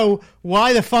 or go,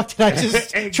 why the fuck did I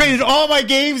just traded all my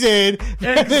games in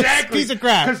for this piece of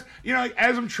crap? Because like,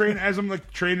 as I'm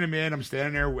trading them in, I'm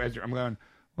standing there, I'm going,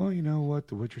 well, you know what,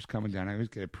 The Witcher's coming down. I always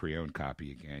get a pre-owned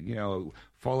copy again.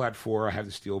 Fallout 4, I have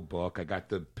the steel book, I got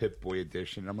the Pip-Boy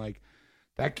edition. I'm like,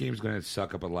 that game's going to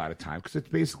suck up a lot of time because it's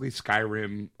basically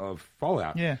Skyrim of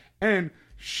Fallout. Yeah, and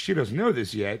she doesn't know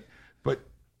this yet, but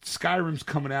Skyrim's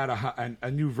coming out, a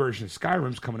new version of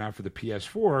Skyrim's coming out for the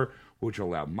PS4, which will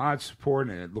allow mod support,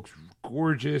 and it looks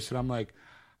gorgeous. And I'm like,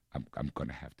 I'm going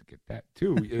to have to get that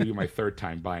too. It'll be my third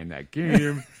time buying that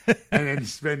game, and then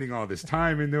spending all this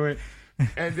time into it.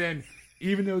 And then,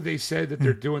 even though they said that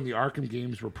they're doing the Arkham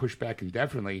games were pushed back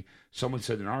indefinitely, someone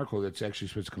said in an article that's actually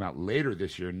supposed to come out later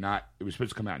this year. It was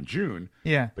supposed to come out in June.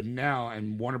 Yeah, but now,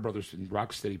 and Warner Brothers and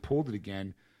Rocksteady pulled it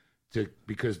again.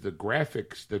 Because the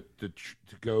graphics to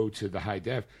go to the high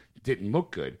def didn't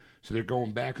look good, so they're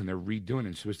going back and they're redoing it.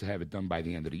 It's supposed to have it done by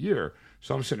the end of the year.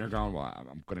 So I'm sitting there going, well,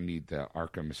 I'm going to need the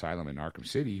Arkham Asylum and Arkham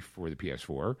City for the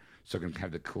PS4, so I can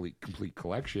have the complete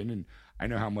collection. And I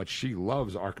know how much she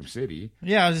loves Arkham City.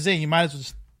 Yeah, I was just saying, you might as well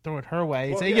just throw it her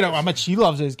way. Well, say, how much she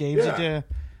loves those games. Yeah.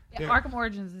 Arkham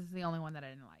Origins is the only one that I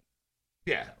didn't like.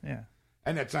 Yeah. Yeah.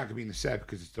 And that's not going to be in the set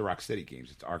because it's the Rocksteady games.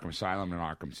 It's Arkham Asylum and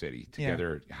Arkham City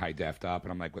together, high defed up.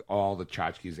 And I'm like, with all the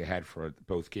tchotchkes they had for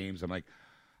both games, I'm like,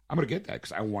 I'm going to get that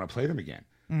because I want to play them again.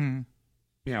 Mm.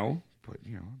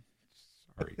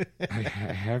 Sorry. I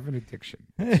have an addiction.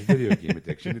 It's a video game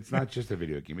addiction. It's not just a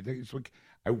video game addiction. It's like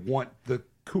I want the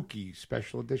kooky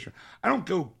special edition. I don't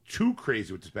go too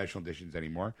crazy with the special editions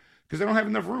anymore because I don't have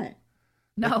enough room.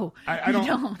 No, I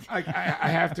don't. I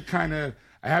have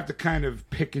to kind of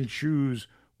pick and choose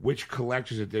which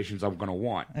collector's editions I'm going to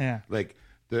want. Yeah. Like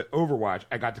the Overwatch,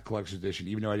 I got the collector's edition,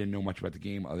 even though I didn't know much about the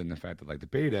game other than the fact that I like the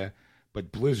beta.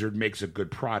 But Blizzard makes a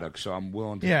good product, so I'm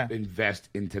willing to invest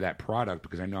into that product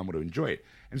because I know I'm going to enjoy it.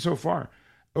 And so far,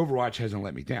 Overwatch hasn't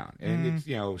let me down. And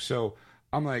it's so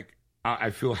I'm like,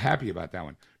 I feel happy about that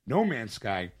one. No Man's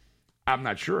Sky, I'm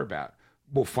not sure about.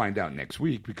 We'll find out next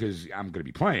week because I'm going to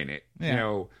be playing it.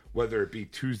 Yeah. Whether it be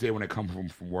Tuesday when I come home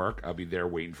from work, I'll be there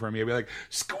waiting for me. I'll be like,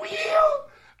 squeal!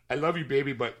 I love you,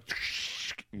 baby, but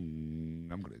I'm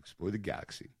going to explore the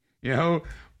galaxy. Or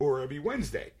it'll be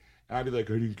Wednesday. And I'll be like,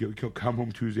 come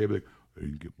home Tuesday. I'll be like, I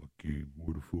didn't get my game.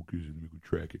 Where the fuck is it? Let me go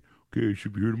track it. Okay, I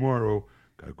should be here tomorrow.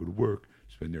 Got to go to work.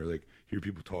 Spend there, hear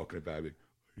people talking about it.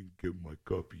 I didn't get my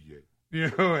copy yet.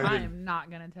 I am not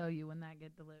going to tell you when that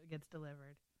gets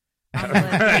delivered. I'm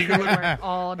going to work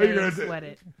all day and sweat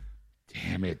it.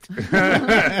 Damn it.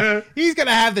 He's going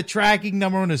to have the tracking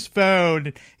number on his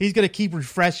phone. He's going to keep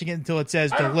refreshing it until it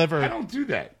says delivered. I don't do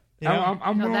that.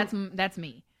 That's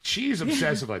me. She's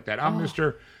obsessive like that. I'm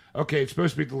Mr. Okay, it's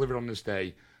supposed to be delivered on this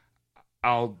day.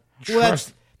 I'll trust.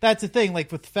 Well, that's the thing. Like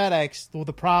with FedEx,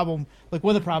 the problem,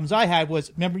 one of the problems I had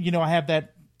was, remember, I have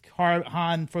that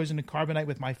Han frozen in carbonite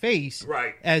with my face,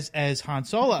 right, as Han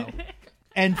Solo.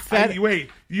 And wait,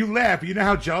 you laugh. You know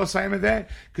how jealous I am of that?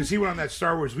 Because he went on that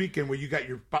Star Wars weekend where you got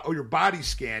your body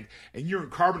scanned and you're in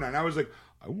carbonite. And I was like,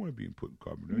 I want to be put in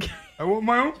carbonite. I want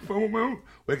my own.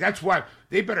 That's why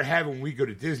they better have it when we go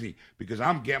to Disney because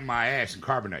I'm getting my ass in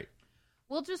carbonite.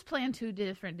 We'll just plan 2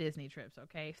 different Disney trips,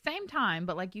 okay? Same time,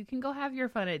 but you can go have your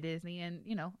fun at Disney, and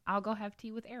I'll go have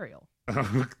tea with Ariel.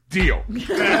 Deal.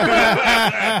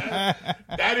 That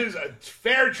is a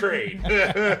fair trade.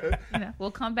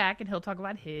 We'll come back and he'll talk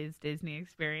about his Disney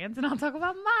experience, and I'll talk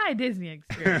about my Disney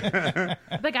experience. I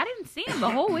didn't see him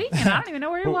the whole weekend. I don't even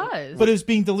know where he was. But it was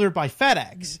being delivered by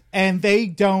FedEx, and they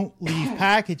don't leave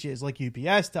packages like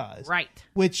UPS does. Right.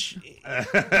 Which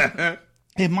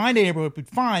in my neighborhood would be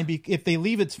fine. If they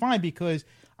leave, it's fine because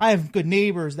I have good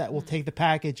neighbors that will take the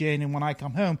package in, and when I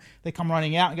come home, they come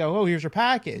running out and go, "Oh, here's your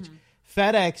package."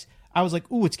 FedEx, I was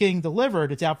like, "Ooh, it's getting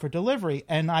delivered. It's out for delivery."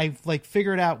 And I like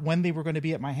figured out when they were going to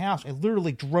be at my house. I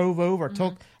literally drove over.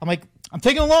 I'm like, "I'm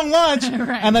taking a long lunch,"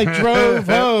 Right. and I drove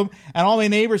home. And all my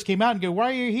neighbors came out and go,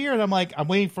 "Why are you here?" And I'm like, "I'm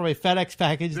waiting for my FedEx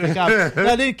package to come."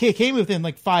 It came within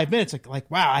like 5 minutes.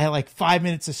 Like wow, I had like 5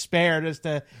 minutes to spare just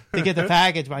to get the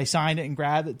package. But I signed it and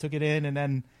grabbed it, took it in, and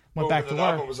then went back to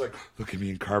work. I was like, "Look at me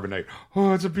in carbonite.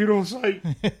 Oh, it's a beautiful sight."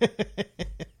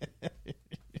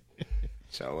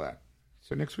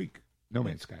 So next week, No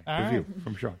Man's Sky review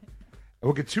from Sean.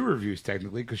 We'll get 2 reviews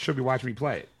technically because she'll be watching me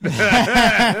play it.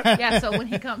 Yeah, so when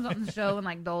he comes on the show and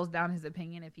like doles down his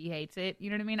opinion if he hates it, you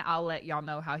know what I mean? I'll let y'all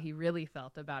know how he really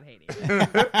felt about hating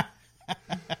it.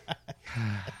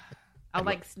 I'll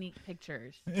like sneak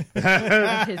pictures.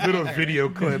 Little video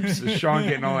clips of Sean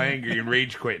getting all angry and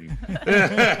rage quitting.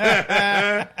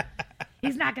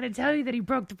 He's not going to tell you that he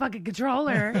broke the fucking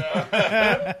controller.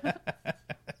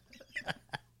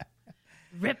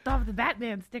 Ripped off the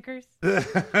Batman stickers.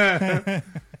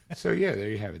 So yeah, there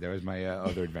you have it. That was my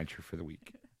other adventure for the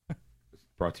week.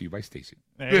 Brought to you by Stacy.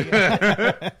 There you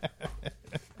go.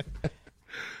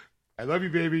 I love you,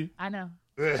 baby. I know.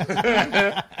 All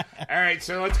right,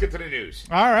 so let's get to the news.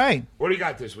 All right. What do you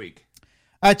got this week?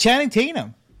 Channing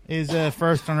Tatum is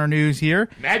first on our news here.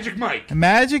 Magic Mike.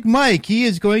 Magic Mike. He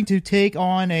is going to take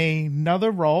on another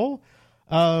role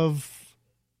of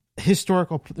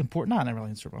historical important. Not really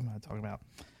historical. I'm not talking about.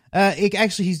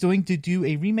 Actually, he's going to do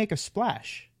a remake of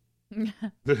Splash.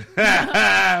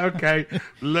 Okay,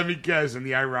 let me guess. In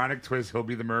the ironic twist, he'll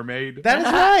be the mermaid. That is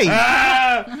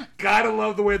right. Gotta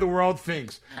love the way the world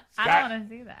thinks. I don't want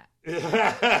to see that.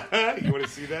 You want to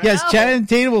see that? Yes, Channing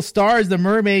Tatum will star as the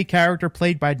mermaid character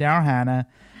played by Daryl Hannah,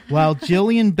 while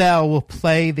Jillian Bell will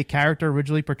play the character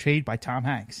originally portrayed by Tom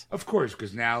Hanks. Of course,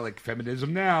 because now, like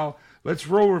feminism now, let's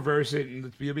role reverse it and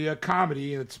let's be a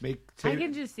comedy and let's make... I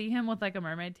can just see him with like a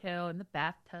mermaid tail in the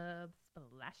bathtub,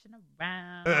 splashing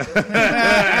around.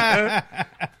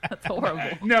 That's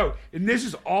horrible. No, and this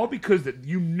is all because that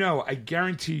I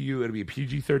guarantee you it'll be a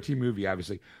PG-13 movie,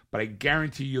 obviously, but I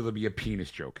guarantee you there'll be a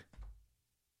penis joke.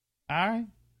 All right.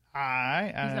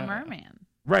 He's a merman.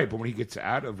 Right, but when he gets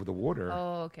out of the water...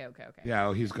 Oh, okay.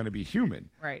 Yeah, he's going to be human.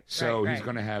 Right. So he's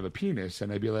going to have a penis,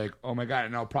 and I'd be like, oh my God.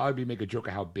 And I'll probably make a joke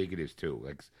of how big it is, too.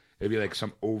 Like, it'd be like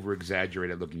some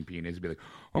over-exaggerated looking penis. It'd be like,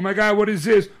 oh my God, what is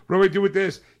this? What do I do with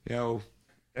this? You know,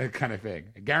 that kind of thing.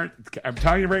 I'm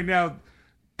telling you right now,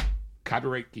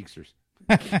 copyright geeksters.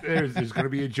 There's going to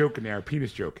be a joke in there, a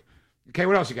penis joke. Okay,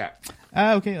 what else you got?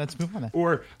 Okay, let's move on then.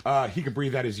 Or he can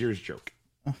breathe out his ears joke.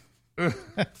 Think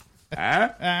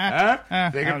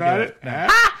about it.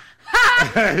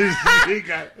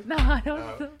 No, I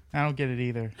don't. I don't get it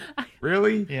either.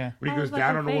 Really? Yeah. When he goes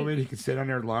down on a woman, he can sit on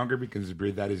there longer because he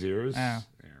breathed out his ears. Oh. Oh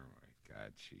my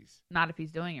God, jeez. Not if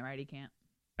he's doing it right. He can't.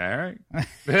 All right.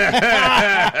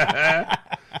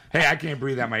 Hey, I can't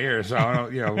breathe out my ears, so I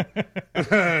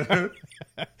don't.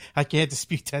 I can't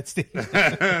dispute that statement.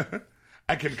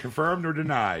 I can confirm nor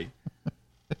deny.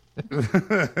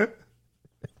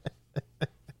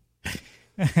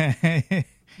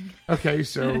 Okay,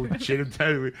 so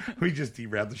we just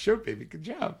derailed the show, baby. Good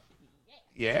job.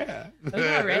 Yeah. Those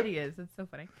already is. It's so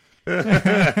funny.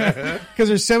 Because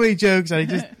there's so many jokes,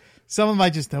 some of them I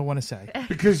just don't want to say.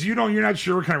 Because you're not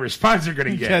sure what kind of response you're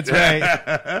going to get. That's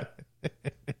right.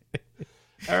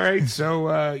 All right,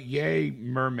 so yay,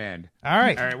 merman. All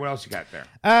right, what else you got there?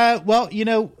 Well,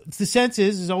 the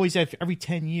census is always every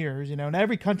 10 years, and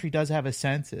every country does have a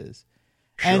census.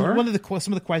 Sure. And some of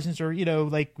the questions are, where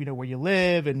you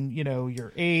live and,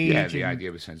 your age. Yeah, the idea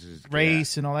of a census is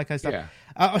race and all that kind of stuff. Yeah.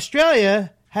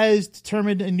 Australia has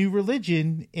determined a new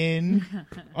religion in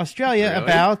Australia Really?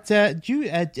 about being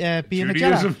a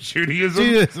Jedi.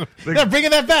 Judaism? No,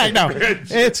 bringing that back. No,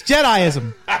 it's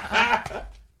Jediism.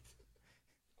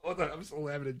 Hold on, I'm still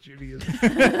laughing at Judaism.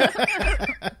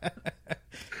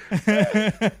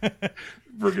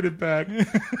 Bringing it back.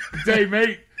 Day,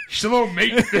 mate. Shalom,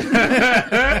 mate.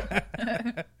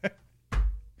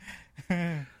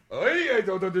 Oi, I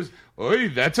don't know this. Oi,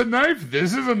 that's a knife.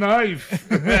 This is a knife.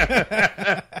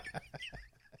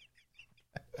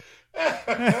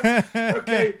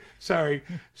 Okay, sorry.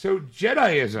 So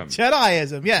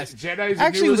Jediism, yes. Jedi's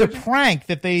Actually, it was a prank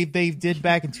that they did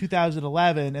back in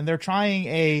 2011, and they're trying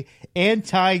a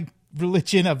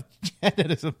anti-religion of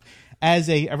Jediism as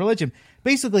a religion.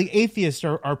 Basically, atheists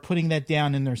are putting that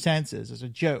down in their senses as a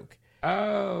joke.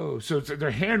 Oh, so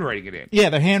they're handwriting it in. Yeah,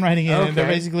 they're handwriting it in. Okay. And they're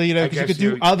basically, because you could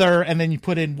do other, and then you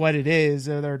put in what it is.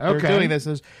 They're doing this.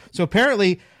 So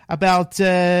apparently, about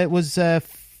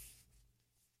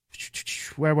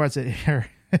where was it here?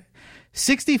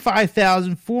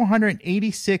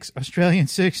 65,486 Australian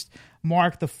Sikhs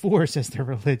mark the Force as their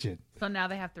religion. So now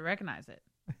they have to recognize it.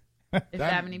 If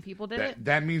that many people did it?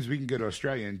 That means we can go to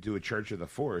Australia and do a Church of the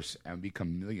Force and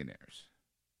become millionaires.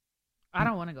 I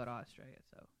don't want to go to Australia,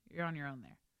 so you're on your own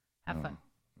there. Have fun.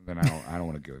 Then I don't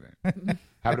want to go there.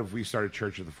 How about if we start a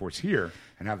Church of the Force here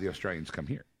and have the Australians come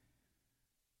here?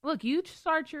 Look, you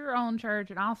start your own church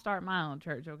and I'll start my own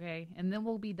church, okay? And then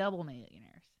we'll be double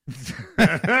millionaires.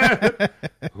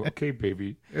 Okay,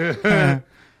 baby.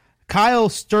 Kyle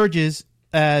Sturgis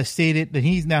stated that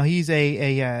he's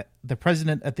the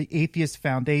president of the Atheist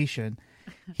Foundation.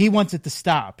 He wants it to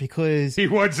stop because he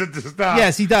wants it to stop.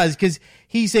 Yes, he does, because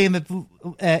he's saying that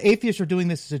atheists are doing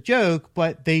this as a joke,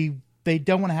 but they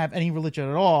don't want to have any religion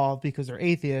at all because they're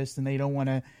atheists and they don't want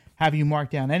to have you mark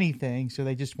down anything. So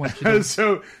they just want you to.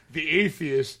 So the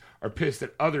atheists are pissed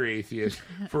at other atheists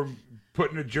for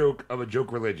putting a joke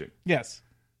religion. Yes.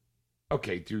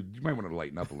 Okay, dude, you might want to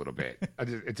lighten up a little bit.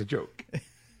 It's a joke.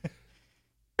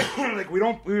 Like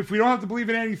if we don't have to believe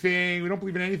in anything, we don't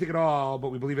believe in anything at all, but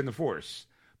we believe in the Force.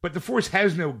 But the Force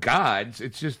has no gods.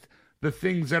 It's just the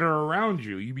things that are around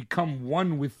you. You become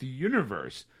one with the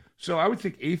universe. So I would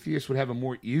think atheists would have a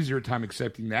more easier time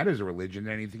accepting that as a religion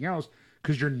than anything else,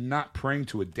 because you're not praying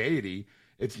to a deity.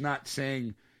 It's not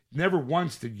saying, never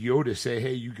once did Yoda say,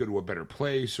 hey, you go to a better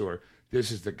place, or this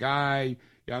is the guy.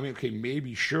 Yeah, I mean, okay,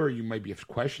 maybe, sure, you might be have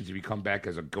questions if you come back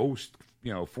as a ghost,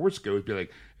 Force ghost, be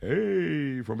like,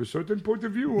 hey, from a certain point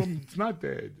of view, it's not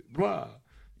dead, blah.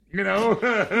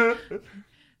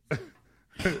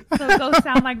 So ghosts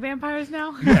sound like vampires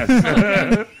now? Yes.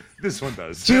 Okay. This one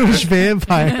does. Jewish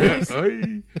vampires.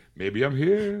 Hey, maybe I'm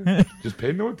here. Just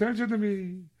pay no attention to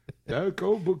me.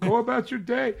 Go about your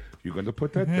day. You're going to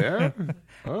put that there?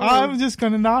 Oh. I'm just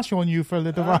going to nosh on you for a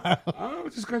little while. I'm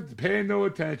just going to pay no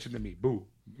attention to me. Boo.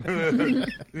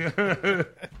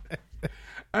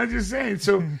 I'm just saying.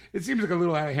 So it seems like a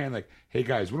little out of hand. Like, hey,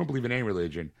 guys, we don't believe in any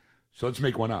religion, so let's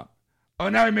make one up. Oh,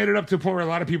 now I made it up to a point where a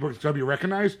lot of people are going to be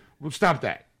recognized. We'll stop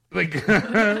that. Like,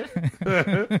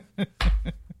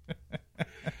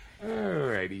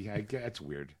 alrighty. That's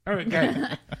weird. All right,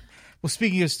 guys. Well,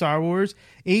 speaking of Star Wars,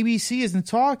 ABC is in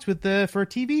talks for a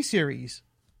TV series.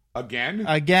 Again?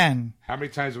 How many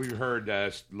times have we heard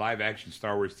live action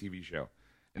Star Wars TV show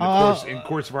in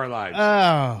course of our lives?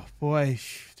 Oh boy,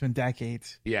 it's been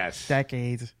decades. Yes,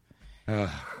 decades. All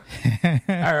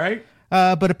right.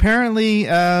 But apparently,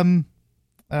 find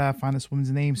this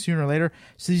woman's name sooner or later.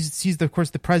 She's of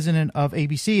course the president of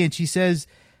ABC, and she says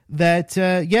that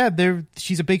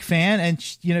she's a big fan, and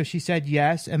she said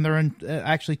yes, and they're in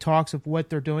actually talks of what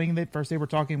they're doing. First they were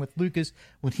talking with Lucas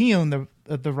when he owned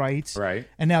the rights, right?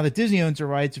 And now that Disney owns the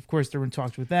rights, of course they're in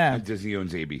talks with them. And Disney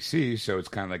owns ABC, so it's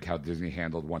kind of like how Disney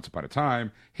handled Once Upon a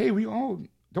Time. Hey, don't we all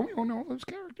know all those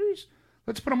characters?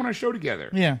 Let's put them on a show together.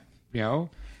 Yeah,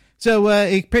 So,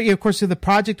 of course, the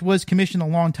project was commissioned a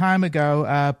long time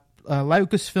ago.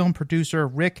 Lucasfilm producer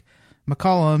Rick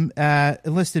McCullum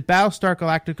enlisted Battlestar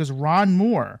Galactica's Ron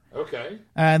Moore. Okay.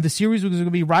 The series was going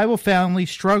to be rival families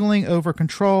struggling over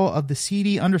control of the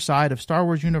seedy underside of Star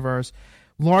Wars universe,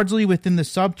 largely within the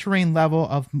subterranean level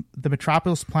of the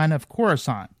metropolis planet of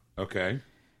Coruscant. Okay.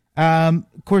 Of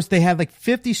course, they had like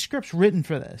 50 scripts written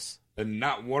for this, and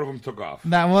not one of them took off.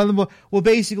 Not one of them. Well,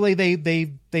 basically,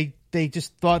 they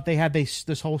just thought they had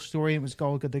this whole story and it was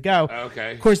all good to go.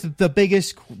 Okay. Of course, the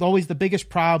biggest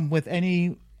problem with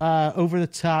any over the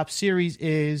top series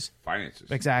is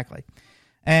finances. Exactly.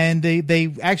 And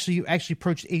they actually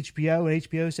approached HBO, and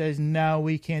HBO says no,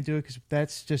 we can't do it because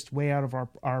that's just way out of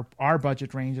our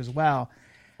budget range as well.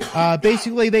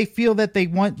 Basically, they feel that they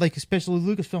want, like especially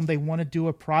Lucasfilm, they want to do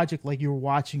a project like you're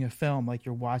watching a film, like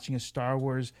you're watching a Star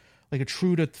Wars, like a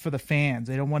for the fans.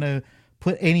 They don't want to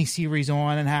put any series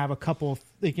on and have a couple,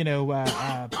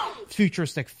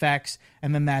 futuristic effects,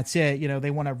 and then that's it.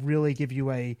 They want to really give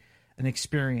you an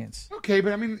experience. Okay,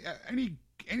 but I mean,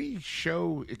 any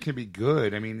show, it can be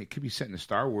good. I mean, it could be set in the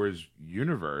Star Wars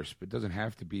universe, but it doesn't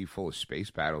have to be full of space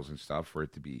battles and stuff for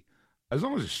it to be. As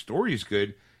long as the story is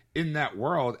good in that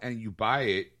world and you buy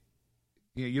it,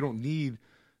 you don't need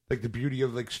like the beauty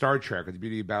of like Star Trek or the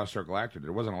beauty of Battlestar Galactica.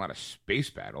 There wasn't a lot of space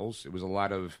battles. It was a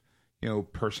lot of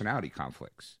personality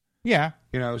conflicts. Yeah.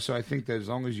 So I think that as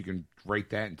long as you can write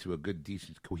that into a good,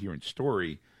 decent, coherent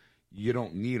story, you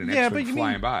don't need an X-Wing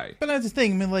flying by. But that's the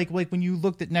thing. I mean, like when you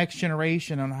looked at Next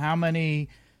Generation and how many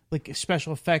like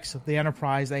special effects of the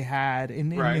Enterprise they had in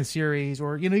the series,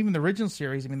 or even the original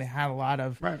series. I mean, they had a lot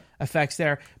of effects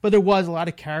there, but there was a lot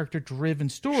of character-driven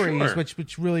stories,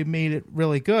 which really made it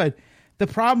really good. the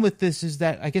problem with this is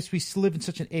that I guess we live in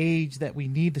such an age that we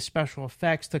need the special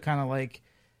effects to kind of like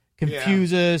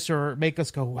confuse us or make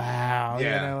us go, wow.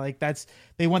 Yeah. You know, like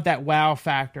they want that wow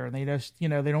factor, and they just, you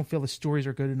know, they don't feel the stories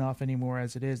are good enough anymore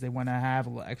as it is. They want to have a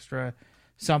little extra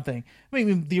something. I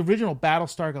mean, the original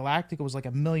Battlestar Galactica was like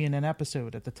 $1 million an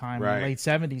episode at the time, in the late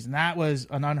 70s, and that was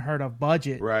an unheard of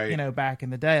budget, you know, back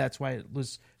in the day. That's why it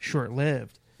was short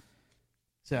lived.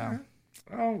 So,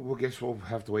 well, I guess we'll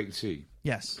have to wait and see.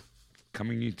 Yes.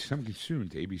 Coming soon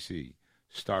to ABC,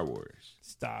 Star Wars.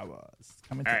 Coming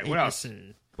All to right, ABC. what else?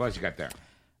 What else you got there?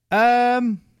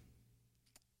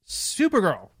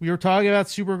 Supergirl. We were talking about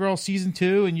Supergirl season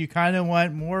 2, and you kind of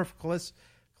want more of Calista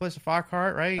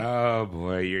Flockhart, right? Oh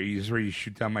boy, this is where you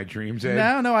shoot down my dreams, Ed?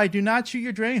 No, I do not shoot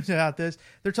your dreams about this.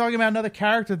 They're talking about another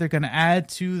character they're going to add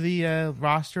to the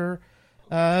roster.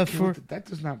 That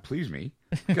does not please me.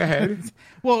 Go ahead.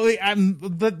 Well,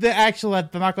 the actual, I'm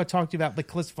not going to talk to you about the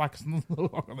Calista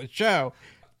Flockhart on the show.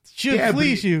 Should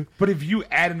please you. But if you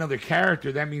add another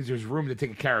character, that means there's room to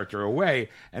take a character away,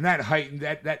 and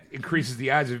that increases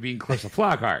the odds of it being Calista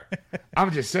Flockhart.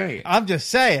 I'm just saying. All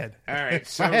right.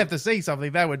 So If I have to say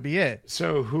something, that would be it.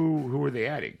 So who are they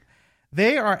adding?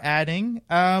 They are adding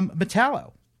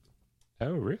Metallo.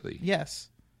 Oh, really? Yes.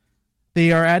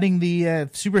 They are adding the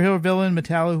superhero villain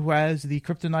Metallo, who has the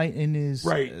kryptonite in his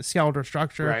skeletal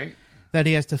structure. Right. That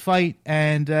he has to fight,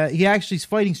 and he actually is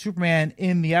fighting Superman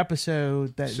in the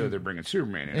episode. So they're bringing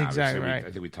Superman in. Exactly right. I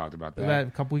think we talked about that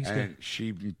a couple weeks ago. And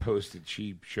she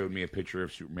showed me a picture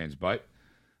of Superman's butt.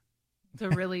 It's a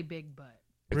really big butt.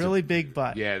 Big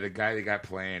butt. Yeah, the guy they got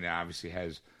playing obviously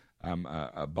has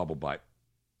a bubble butt.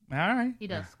 All right. He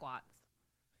does squats.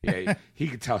 Yeah, he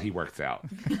could tell he works out.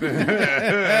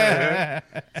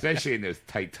 Especially in those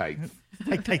tights. Tights.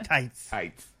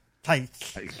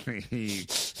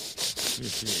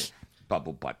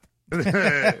 Bubble butt.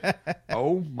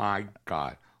 Oh my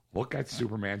God. Look at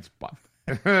Superman's butt.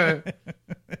 I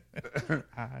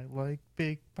like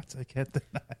big butts. I can't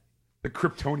deny. The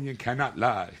Kryptonian cannot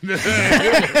lie.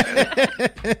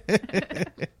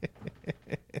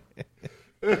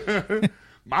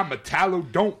 My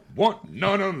Metallo don't want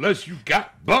none unless you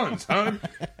got buns, hon.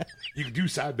 You can do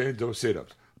side bends or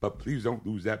sit-ups, but please don't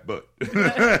lose that butt.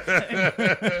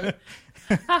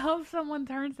 I hope someone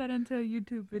turns that into a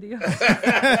YouTube video.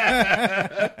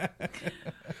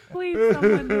 Please,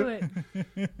 someone do it.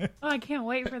 Oh, I can't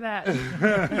wait for that.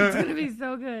 It's going to be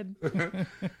so good.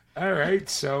 All right,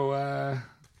 so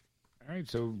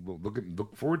we'll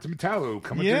look forward to Metallo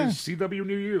coming to CW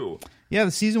New You. Yeah,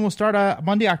 the season will start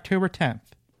Monday, October 10th.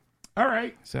 All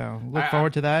right. So look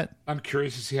forward to that. I'm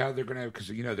curious to see how they're going to, because,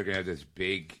 they're going to have this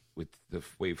big, with the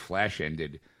way Flash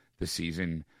ended the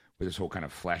season, with this whole kind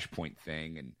of Flashpoint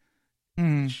thing.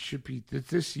 And it should be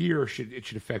this year, it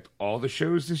should affect all the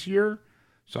shows this year.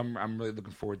 So I'm really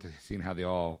looking forward to seeing how they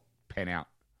all pan out.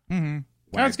 Mm-hmm.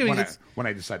 When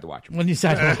I decide to watch them. When you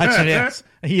decide to watch it, yes.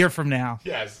 A year from now.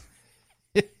 Yes.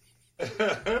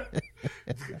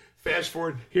 Fast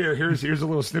forward. Here's a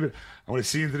little snippet. I want to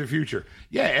see into the future.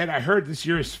 Yeah, Ed, I heard this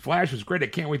year's Flash was great. I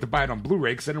can't wait to buy it on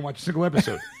Blu-ray because I didn't watch a single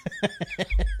episode.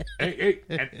 Hey,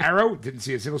 and Arrow, didn't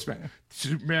see a single spin.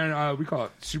 Superman, we call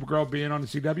it Supergirl being on the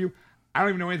CW. I don't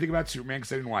even know anything about Superman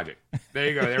because I didn't watch it. There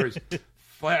you go. There was.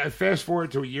 Fast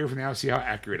forward to a year from now, see how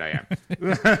accurate I am.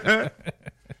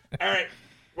 All right.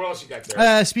 What else you got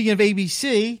there? Speaking of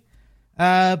ABC,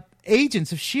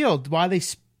 Agents of S.H.I.E.L.D., why they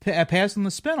passed on the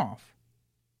spinoff.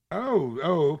 Oh,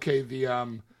 okay.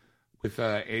 The with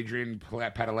Adrian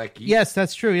Padalecki. Yes,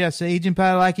 that's true. Yes, Agent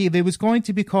Padalecki. They was going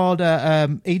to be called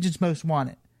Agents Most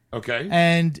Wanted. Okay.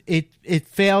 And it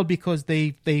failed because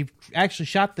they actually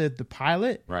shot the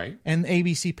pilot. Right. And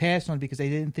ABC passed on because they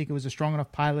didn't think it was a strong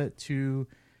enough pilot to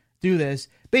do this.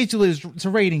 Basically, it's a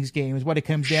ratings game is what it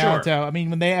comes down to. I mean,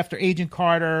 when after Agent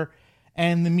Carter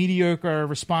and the mediocre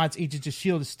response Agents of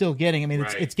S.H.I.E.L.D. is still getting. I mean,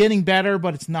 it's getting better,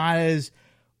 but it's not as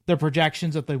the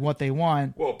projections of what they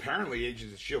want. Well, apparently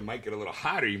Agents of S.H.I.E.L.D. might get a little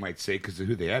hotter, you might say, because of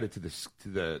who they added to the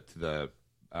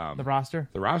roster.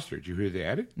 The roster. Did you hear who they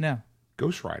added? No.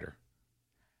 Ghost Rider.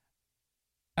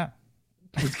 Oh.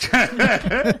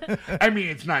 I mean,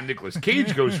 it's not Nicolas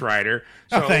Cage Ghost Rider.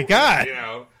 So, thank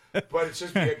God. But it's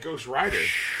just we had Ghost Rider.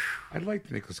 I like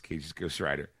Nicolas Cage's Ghost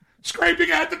Rider. Scraping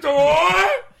at the door.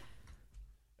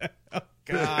 Oh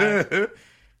God.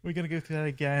 We're gonna go through that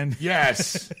again.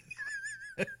 Yes.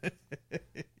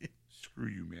 Screw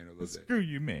you, man. I love that. Screw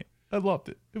you, man. I loved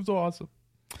it. It was awesome.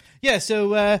 Yeah,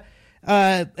 so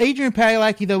Adrian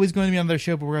Padalecki, though, is going to be on their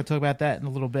show, but we're going to talk about that in a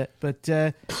little bit. But,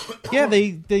 yeah,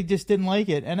 they just didn't like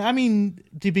it. And, I mean,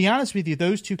 to be honest with you,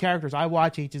 those two characters, I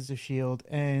watch Agents of S.H.I.E.L.D.,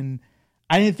 and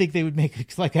I didn't think they would make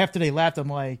it. Like after they left, I'm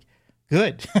like,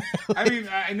 good. I mean,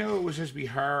 I know it was just be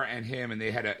her and him, and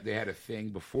they had a thing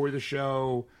before the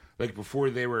show, like before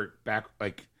they were back,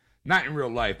 like not in real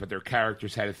life, but their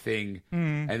characters had a thing,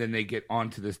 and then they get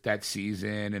onto that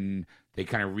season, and they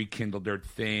kind of rekindled their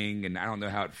thing, and I don't know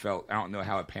how it felt. I don't know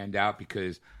how it panned out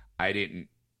because I didn't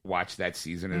watch that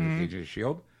season of Agents of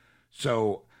S.H.I.E.L.D.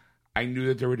 So I knew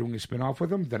that they were doing a spinoff with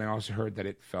them. Then I also heard that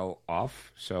it fell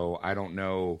off. So I don't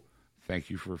know.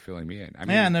 Thank you for filling me in. I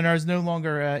mean, and then there's no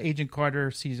longer Agent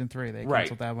Carter season 3. They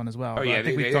canceled that one as well. Oh, yeah. I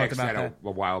think we talked about that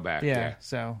a while back. Yeah.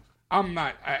 So I'm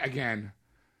not, I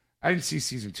didn't see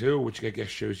season 2, which I guess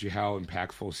shows you how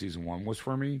impactful season 1 was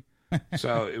for me.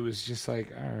 So it was just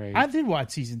like, all right. I did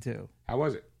watch season 2. How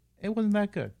was it? It wasn't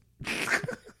that good.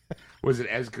 Was it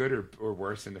as good or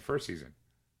worse than the first season?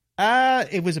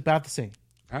 It was about the same.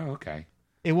 Oh, okay.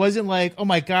 It wasn't like, oh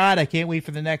my God, I can't wait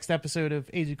for the next episode of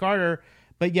Agent Carter.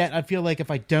 But yet I feel like if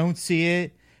I don't see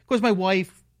it, of course my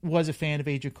wife was a fan of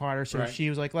Agent Carter, so she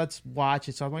was like, let's watch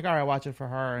it. So I'm like, all right, I'll watch it for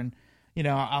her. And you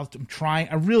know, I'm trying.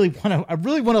 I really want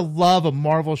to love a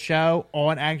Marvel show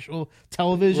on actual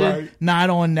television,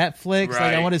 not on Netflix.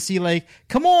 Like I want to see, like,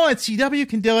 come on, CW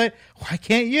can do it. Why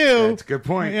can't you? That's a good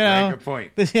point. Good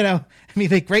point. You know, I mean,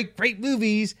 they great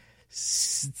movies.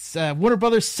 Warner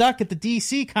Brothers suck at the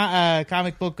DC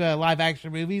comic book live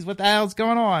action movies. What the hell's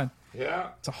going on? Yeah,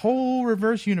 it's a whole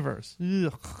reverse universe.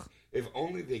 Ugh. If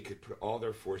only they could put all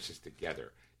their forces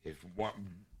together. If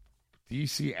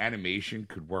DC animation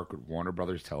could work with Warner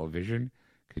Brothers Television,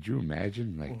 could you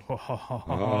imagine? Like, they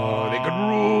could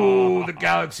rule the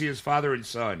galaxy as father and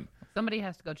son. Somebody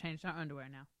has to go change their underwear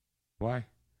now. Why?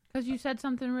 Because you said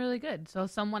something really good. So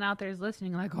someone out there is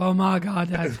listening, like, oh my God,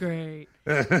 that's great.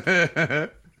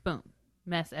 Boom.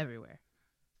 Mess everywhere.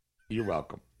 You're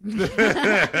welcome.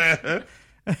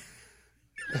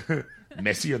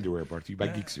 Messy underwear brought to you by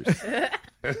Geeksters.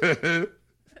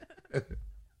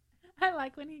 I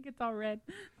like when he gets all red.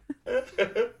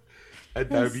 And that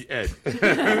would be Ed.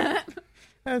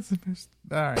 That's the best.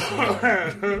 All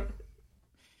right.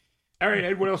 All right,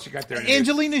 Ed, what else you got there?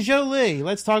 Angelina Jolie.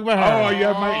 Let's talk about her. Oh,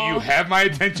 you have my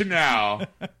attention now.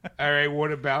 All right,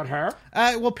 what about her?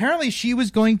 Well, apparently she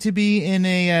was going to be in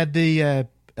the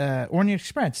Orient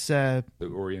Express. The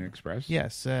Orient Express?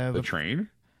 Yes. The train?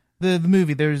 The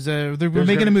movie. They're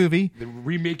making a movie. They're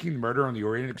remaking Murder on the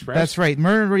Orient Express? That's right.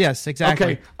 Murder, yes, exactly.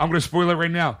 Okay, I'm going to spoil it right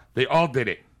now. They all did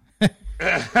it.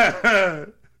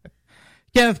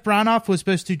 Kenneth Branagh was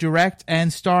supposed to direct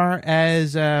and star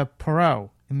as Poirot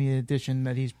in the edition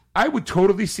that he's... I would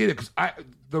totally see that because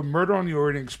the Murder on the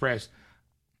Orient Express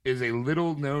is a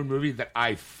little-known movie that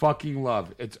I fucking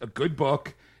love. It's a good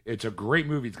book. It's a great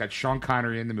movie. It's got Sean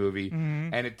Connery in the movie.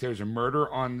 Mm-hmm. And there's a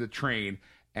murder on the train,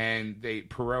 and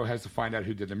Poirot has to find out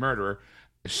who did the murder.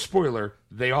 Spoiler,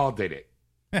 they all did it.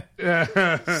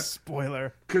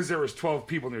 Spoiler. Because there was 12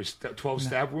 people, and there's 12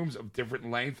 stab wounds of different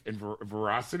length and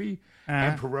veracity.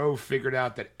 And Poirot figured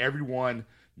out that everyone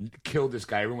killed this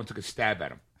guy. Everyone took a stab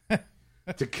at him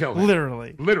to kill him.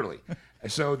 Literally.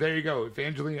 So there you go.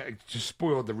 Evangeline just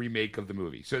spoiled the remake of the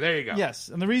movie. So there you go. Yes.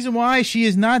 And the reason why she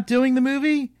is not doing the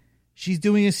movie, she's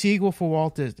doing a sequel for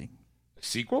Walt Disney. A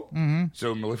sequel? Mm-hmm.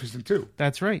 So Maleficent 2.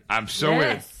 That's right. I'm so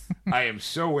in. I am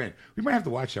so in. We might have to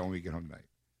watch that when we get home tonight.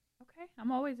 Okay.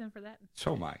 I'm always in for that.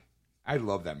 So am I. I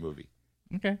love that movie.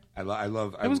 Okay. I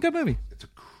love. It was a good movie. It's a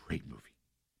great movie.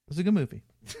 It was a good movie.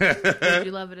 Would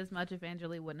you love it as much if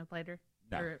Angelina wouldn't have played her?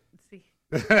 No. See.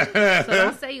 So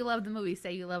don't say you love the movie.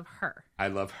 Say you love her. I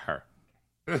love her.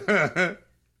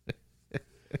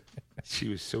 She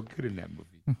was so good in that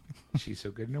movie. She's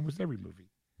so good in almost every movie.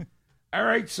 All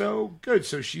right, so good.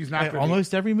 So she's not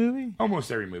almost every movie?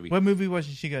 Almost every movie. What movie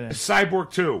wasn't she good in?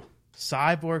 Cyborg 2.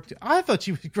 Cyborg 2. I thought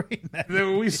she was great in that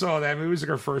movie. We saw that movie. It was like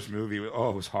her first movie. Oh,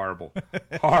 it was horrible.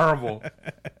 Horrible.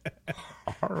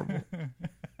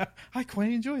 I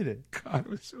quite enjoyed it. God, it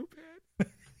was so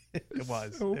bad. It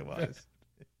was.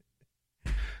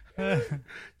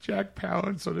 Jack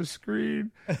Palance on the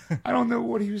screen. I don't know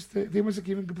what he was. They must have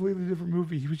given a completely different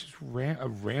movie. He was just a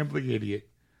rambling idiot.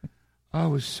 Oh, it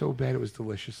was so bad. It was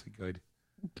deliciously good.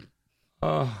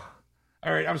 Oh,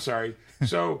 all right. I'm sorry.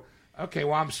 So, okay.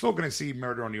 Well, I'm still going to see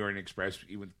Murder on the Orient Express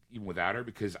even without her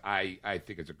because I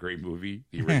think it's a great movie,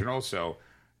 the original. So,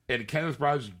 and Kenneth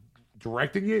Branagh's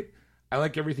directing it. I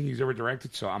like everything he's ever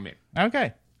directed, so I'm in.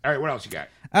 Okay. All right. What else you got?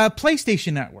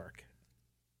 PlayStation Network.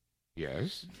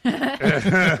 Yes.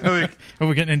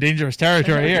 We're getting in dangerous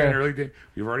territory here.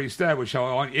 We've already established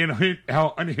how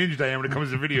unhinged I am when it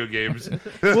comes to video games.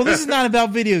 Well, this is not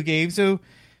about video games, so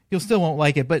you still won't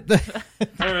like it. But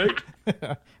all right,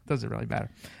 doesn't really matter.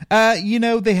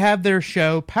 They have their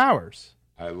show Powers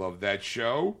I love that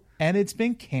show. And it's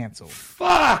been canceled.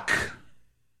 Fuck!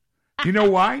 You know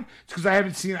why? It's because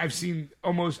I've seen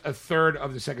almost a third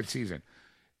of the second season.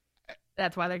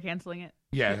 That's why they're canceling it?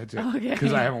 Yeah, that's it.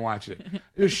 Because I haven't watched it.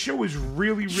 The show is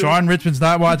really, really... Sean Richmond's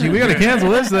not watching. We got to cancel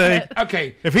this thing.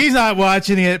 Okay. If he's not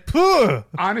watching it, pooh.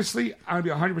 Honestly, I'm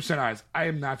going to be 100% honest. I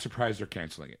am not surprised they're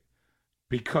canceling it.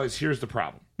 Because here's the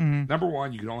problem. Mm-hmm. Number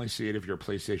one, you can only see it if you're a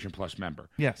PlayStation Plus member.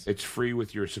 Yes. It's free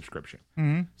with your subscription.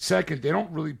 Mm-hmm. Second, they don't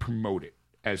really promote it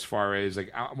as far as,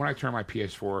 like, when I turn my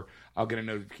PS4, I'll get a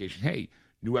notification, hey,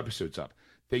 new episode's up.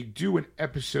 They do an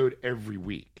episode every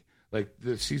week. Like,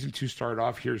 the season 2 started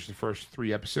off, here's the first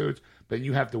 3 episodes, but then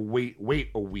you have to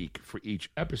wait a week for each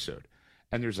episode.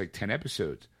 And there's like 10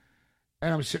 episodes.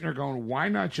 And I'm sitting there going, why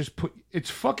not just it's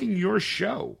fucking your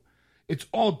show. It's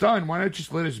all done. Why not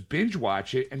just let us binge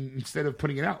watch it and instead of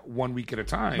putting it out 1 week at a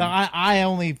time? No,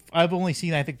 I've only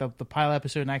seen, I think, the pilot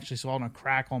episode, and I actually saw it on a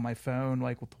crack on my phone,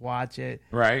 like, to watch it.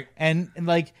 Right. And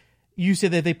like, you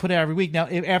said that they put it every week. Now,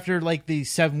 after like the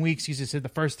 7 weeks, you just said the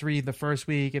first 3 the first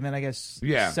week, and then I guess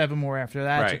 7 more after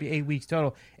that. Right. Should be 8 weeks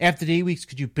total. After the 8 weeks,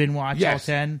 could you binge watch all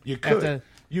 10? You could.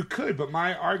 You could, but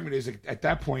my argument is at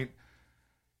that point,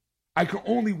 I can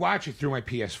only watch it through my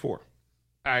PS4.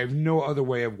 I have no other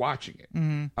way of watching it.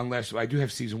 Mm-hmm. Unless I do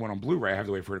have season 1 on Blu-ray. I have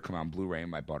to wait for it to come out on Blu-ray,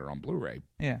 and I bought it on Blu-ray.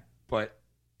 Yeah. But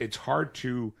it's hard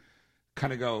to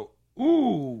kind of go,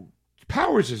 ooh,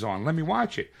 Powers is on. Let me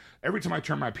watch it. Every time I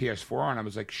turn my PS4 on, I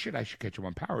was like, shit, I should catch up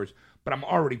on Powers. But I'm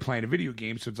already playing a video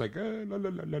game, so it's like, la, la, la,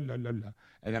 la, la, la, la.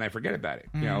 And then I forget about it.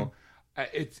 Mm-hmm. You know,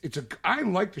 I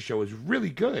like the show. It's really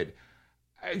good.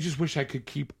 I just wish I could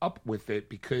keep up with it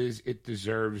because it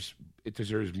deserves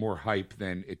more hype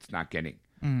than it's not getting.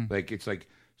 Like, it's like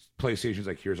PlayStation's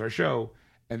like, here's our show,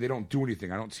 and they don't do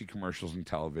anything. I don't see commercials in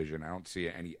television. I don't see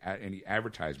any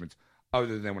advertisements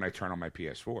other than when I turn on my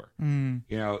PS4.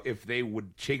 You know, if they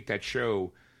would take that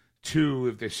show if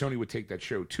Sony would take that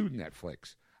show to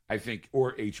Netflix, I think,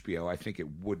 or HBO, I think it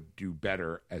would do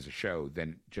better as a show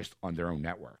than just on their own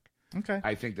network. Okay.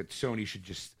 I think that Sony should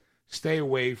just stay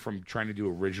away from trying to do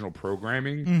original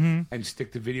programming and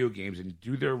stick to video games and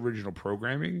do their original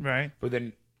programming. Right. But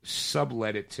then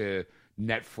sublet it to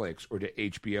Netflix or to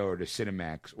HBO or to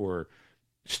Cinemax, or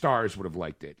Stars would have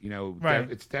liked it. You know, right.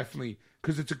 It's definitely,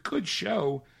 because it's a good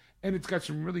show and it's got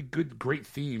some really great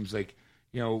themes, like,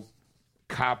 you know,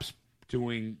 cops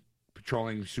patrolling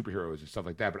superheroes and stuff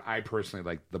like that. But I personally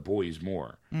like The Boys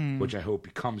more, which I hope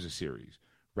becomes a series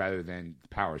rather than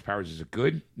Powers. Powers is a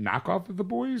good knockoff of The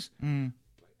Boys.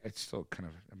 It's still kind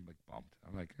of, I'm like bummed.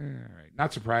 I'm like, all right.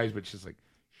 Not surprised, but it's just like,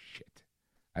 shit.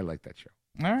 I like that show.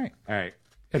 All right.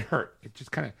 It hurt. It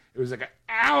just kind of, it was like,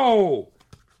 ow.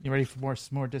 You ready for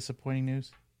more disappointing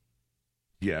news?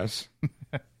 Yes.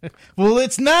 Well,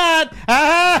 it's not.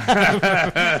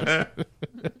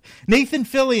 Nathan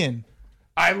Fillion.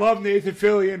 I love Nathan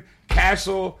Fillion.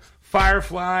 Castle,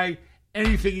 Firefly,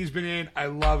 anything he's been in, I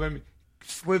love him.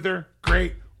 Slither,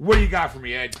 great. What do you got for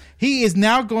me, Ed? He is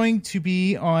now going to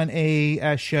be on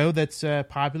a show that's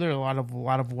popular, a lot of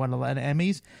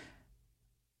Emmys.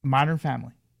 Modern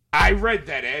Family. I read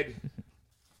that, Ed.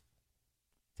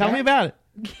 Tell me about it.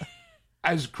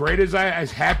 As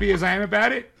happy as I am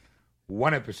about it,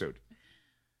 1 episode.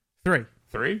 3.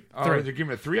 3? Oh, 3. They're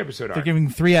giving a 3-episode arc. They're giving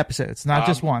 3 episodes, not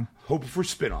just 1. Hope for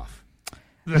spinoff.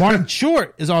 Martin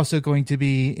Short is also going to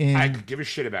be in. I could give a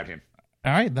shit about him.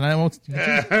 All right, then I won't.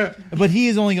 But he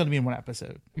is only going to be in 1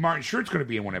 episode. Martin Short's going to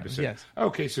be in 1 episode. Yes.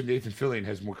 Okay, so Nathan Fillion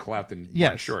has more clout than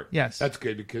Martin Short. Yes. That's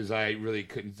good, because I really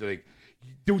couldn't, like,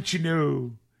 don't you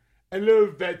know? I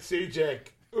love Bat Sajak.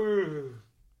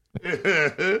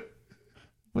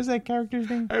 What's that character's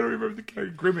name? I don't remember the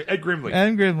character. Ed Grimley. Ed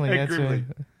Grimley. Ed that's Grimley.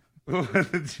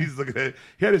 Right. She's looking at it.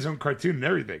 He had his own cartoon and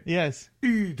everything. Yes.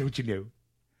 Don't you know?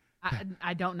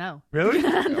 I don't know. Really? You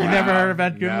never heard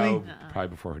about Grimley? No, probably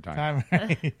before her time.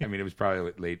 Right. I mean, it was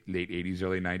probably late 80s,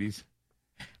 early 90s.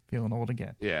 Feeling old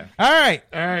again. Yeah. All right.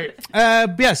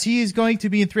 Yes, he is going to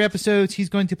be in 3 episodes. He's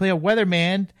going to play a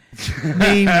weatherman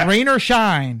named Rain or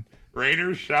Shine. Rain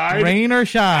or Shine? Rain or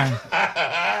Shine.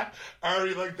 I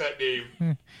already like that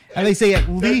name. And they say at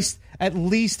least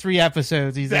 3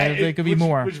 episodes. There could be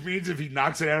more. Which means if he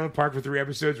knocks it out of the park for 3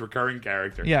 episodes, recurring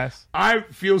character. Yes. I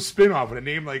feel spin-off with a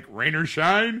name like Rain or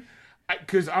Shine,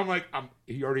 because I'm like,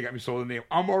 he already got me sold the name.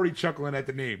 I'm already chuckling at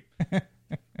the name.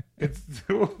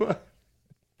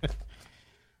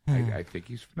 I think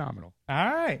he's phenomenal.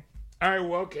 All right.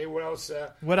 Well, okay. What else?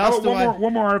 What else?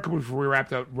 One more article before we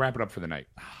wrap it up for the night.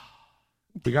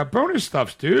 We got bonus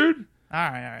stuffs, dude. All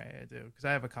right, I do, because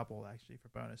I have a couple actually for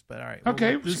bonus. But all right,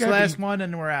 okay. This last one,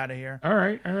 and we're out of here. All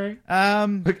right.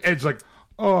 Look, Ed's like,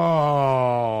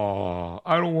 Oh,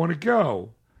 I don't want to go.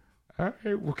 All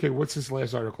right, okay, what's this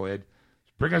last article, Ed?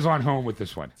 Bring us on home with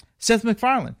this one. Seth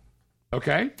MacFarlane.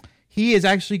 Okay. He is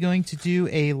actually going to do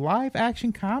a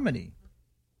live-action comedy.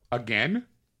 Again?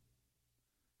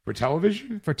 For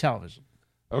television? For television.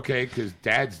 Okay, because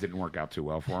Dad's didn't work out too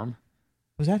well for him.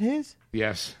 Was that his?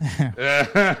 Yes. All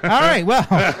right, well.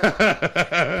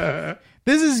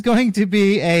 This is going to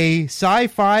be a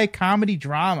sci-fi comedy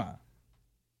drama.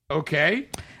 Okay.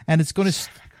 And it's going to...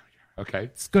 Okay.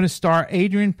 It's going to star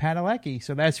Adrian Padalecki,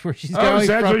 so that's where she's going. Oh, so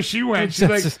that's from. where she went. She's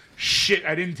like, shit,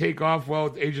 I didn't take off well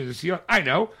with Agents of Seal. I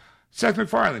know. Seth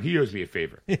MacFarlane, he owes me a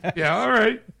favor. Yeah, all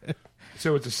right.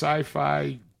 So it's a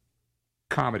sci-fi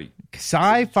comedy.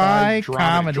 Sci-fi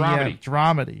comedy. Dramedy. Yeah,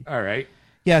 dramedy. All right.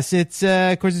 Yes, it's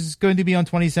of course it's going to be on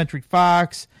 20th Century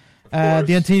Fox.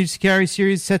 The Untamed Scary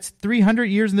series sets 300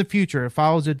 years in the future. It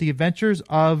follows the adventures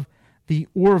of the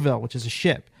Orville, which is a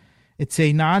ship. It's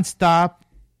a nonstop.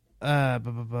 It's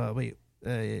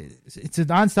a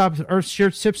nonstop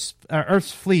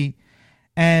Earth's fleet,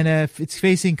 and it's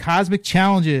facing cosmic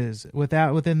challenges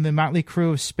within the motley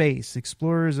crew of space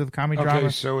explorers of comedy drama. Okay,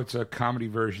 so it's a comedy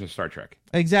version of Star Trek.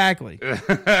 Exactly. All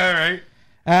right.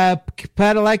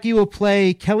 Padalecki will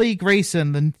play Kelly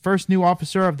Grayson, the first new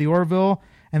officer of the Orville,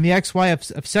 and the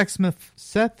ex-wife of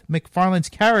Seth MacFarlane's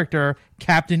character,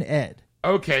 Captain Ed.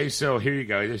 Okay, so here you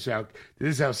go. This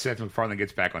is how Seth MacFarlane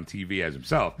gets back on TV as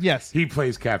himself. Yes. He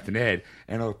plays Captain Ed,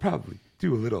 and he'll probably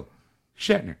do a little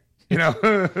Shatner, you know?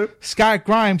 Scott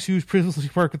Grimes, who's previously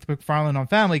worked with MacFarlane on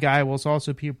Family Guy, will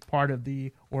also be part of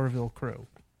the Orville crew.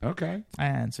 Okay.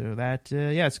 And so that,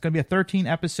 it's going to be a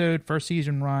 13-episode first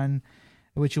season run,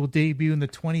 which will debut in the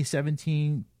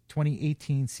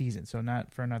 2017-2018 season, so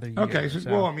not for another year. Okay,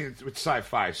 well, I mean, it's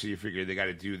sci-fi, so you figure they got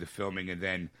to do the filming and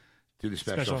then do the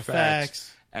special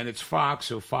effects. And it's Fox,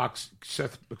 so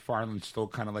Seth MacFarlane's still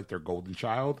kind of like their golden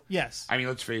child. Yes. I mean,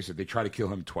 let's face it, they tried to kill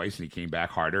him twice and he came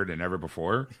back harder than ever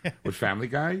before with Family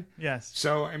Guy. Yes.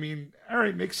 So, I mean, all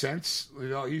right, makes sense. You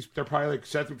know, they're probably like,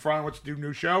 Seth MacFarlane wants to do a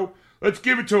new show. Let's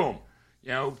give it to him. You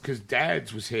know, because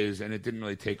Dad's was his and it didn't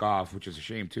really take off, which is a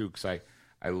shame too, because I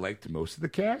liked most of the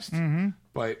cast,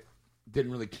 but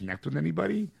didn't really connect with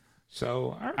anybody.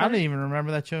 So, all right. I didn't even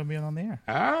remember that show being on the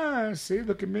air. See,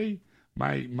 look at me.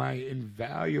 My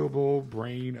invaluable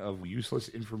brain of useless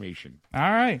information. All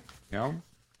right. You know?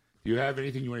 Do you have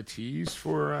anything you want to tease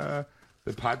for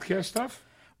the podcast stuff?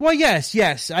 Well,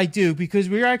 yes, I do, because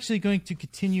we're actually going to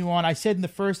continue on. I said in the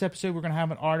first episode we're going to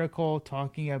have an article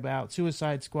talking about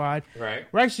Suicide Squad. Right.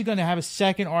 We're actually going to have a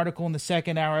second article in the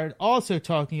second hour also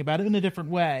talking about it in a different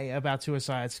way about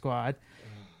Suicide Squad.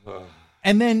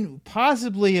 And then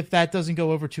possibly, if that doesn't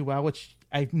go over too well, which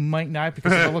I might not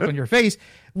because of the look on your face,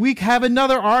 we have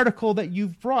another article that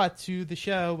you've brought to the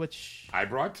show, which... I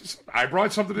brought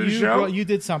something to the show? You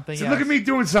did something, so look at me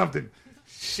doing something.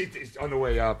 On the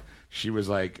way up, she was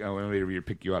like, when we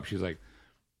pick you up, she's like,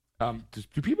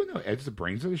 do people know Ed's the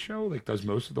brains of the show? Like, does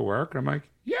most of the work? And I'm like,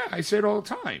 yeah, I say it all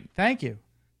the time. Thank you.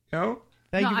 You know?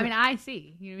 I mean, I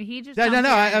see. He just no.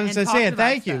 I was saying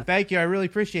thank you. I really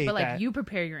appreciate that. But like, you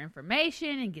prepare your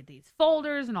information and get these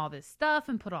folders and all this stuff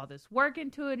and put all this work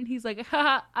into it, and he's like,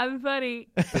 "Ha, I'm funny."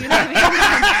 You know what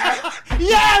I mean?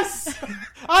 Yes,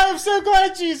 I am so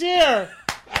glad she's here.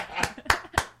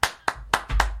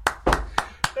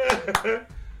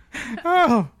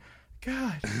 Oh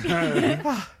God,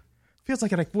 feels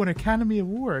like I won an Academy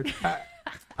Award.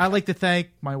 I'd like to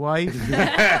thank my wife,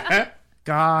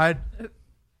 God.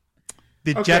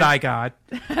 The Jedi God.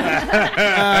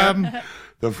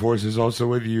 The Force is also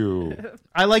with you.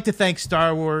 I like to thank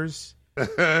Star Wars,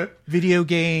 video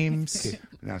games. Okay.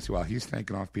 Now, see, while he's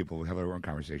thanking off people, we'll have our own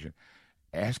conversation.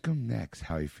 Ask him next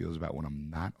how he feels about when I'm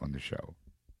not on the show.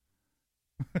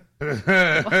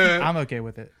 I'm okay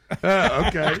with it.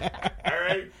 Okay. All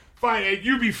right. Fine. Hey,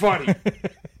 you be funny.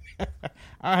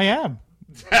 I am.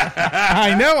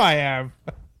 I know I am.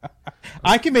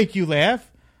 I can make you laugh.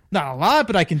 Not a lot,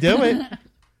 but I can do it.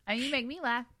 And you make me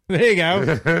laugh. There you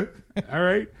go. All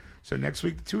right. So next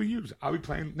week, the two of you, I'll be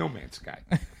playing No Man's Sky.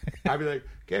 I'll be like,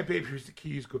 okay, babe, here's the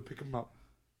keys. Go pick them up.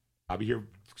 I'll be here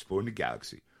exploring the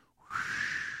galaxy.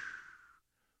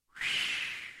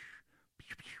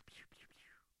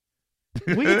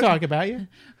 We can talk about you.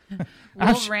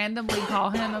 We'll randomly call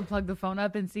him and plug the phone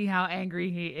up and see how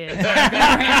angry he is.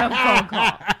 Random phone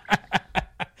call.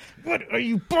 What are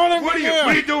you bothering? What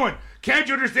are you doing? Can't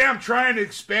you understand? I'm trying to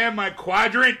expand my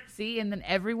quadrant. See, and then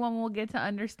everyone will get to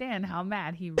understand how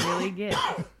mad he really gets.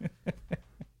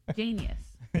 Genius.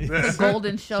 It's a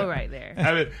golden show right there.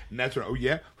 I mean, and that's what. Oh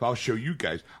yeah, well, I'll show you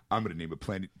guys. I'm gonna name a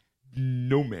planet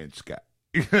No Man's Sky.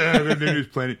 Name this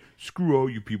planet. Screw all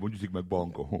you people. Just take my ball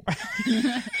and go home. In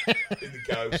the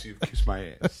galaxy, kiss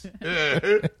my ass.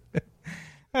 I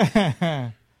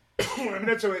mean,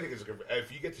 that's the only thing.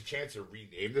 If you get the chance to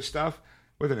rename this stuff,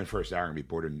 within the first hour, I'm going to be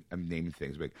bored of naming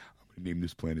things. Like, I'm going to name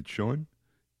this planet Sean.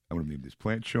 I'm going to name this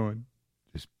plant Sean.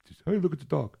 Just, hey, look at the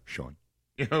dog, Sean.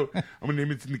 You know, I'm going to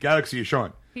name it in the galaxy of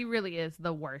Sean. He really is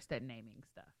the worst at naming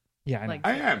stuff. Yeah, I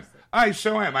am. I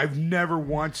am. I've never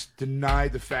once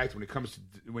denied the fact when it comes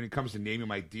to naming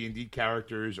my D&D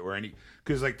characters or any,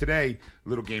 because like today,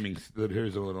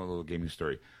 here's a little gaming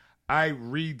story. I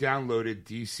re-downloaded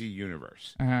DC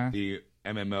Universe, the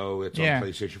MMO that's on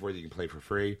PlayStation 4 that you can play for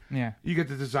free. Yeah, you get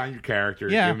to design your character,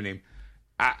 give him a name.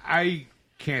 I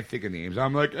can't think of names.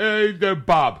 I'm like, hey,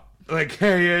 Bob. Like,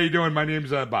 hey, how you doing? My name's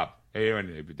Bob. Hey, how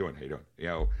you doing? How you doing? You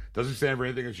know, doesn't stand for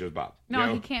anything. It's just Bob. No, you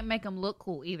know? He can't make them look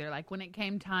cool either. Like when it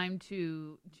came time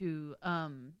to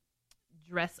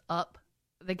dress up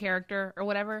the character or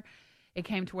whatever, it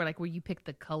came to where you pick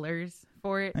the colors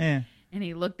for it. Yeah. And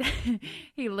he looked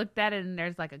at it, and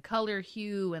there's like a color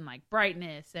hue and like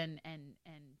brightness and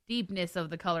deepness of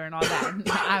the color and all that. And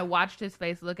I watched his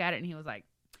face look at it, and he was like,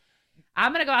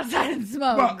 I'm going to go outside and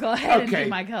smoke. Well, go ahead and do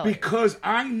my color. Because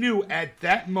I knew at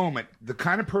that moment, the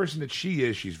kind of person that she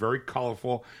is, she's very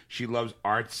colorful. She loves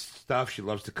art stuff. She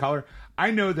loves to color.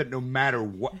 I know that no matter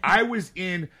what, I was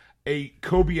in a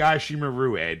Kobayashi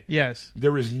Maru, Ed. Yes.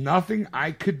 There was nothing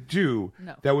I could do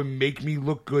that would make me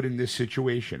look good in this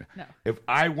situation. No. If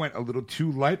I went a little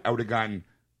too light, I would have gotten,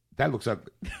 that looks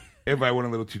ugly. If I went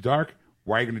a little too dark,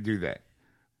 why are you going to do that?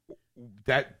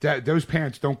 Those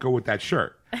pants don't go with that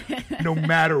shirt. No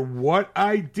matter what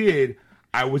I did,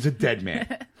 I was a dead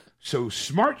man. So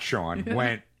Smart Sean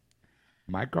went,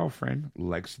 my girlfriend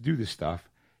likes to do this stuff.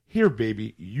 Here,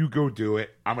 baby, you go do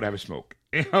it. I'm going to have a smoke.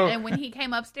 You know? And when he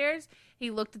came upstairs, he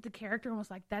looked at the character and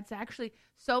was like, that's actually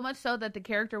so much so that the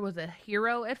character was a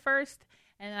hero at first.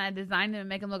 And then I designed him and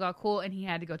make him look all cool, and he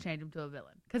had to go change him to a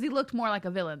villain. Because he looked more like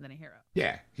a villain than a hero.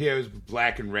 Yeah. He was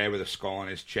black and red with a skull on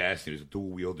his chest. He was a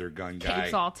dual-wielder gun guy.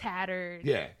 Cape's all tattered.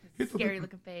 Yeah.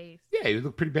 Scary-looking face. Yeah, he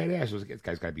looked pretty badass. I was like, this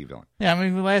guy's got to be a villain. Yeah, I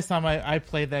mean, the last time I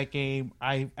played that game,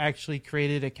 I actually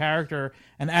created a character.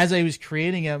 And as I was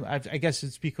creating him, I guess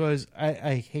it's because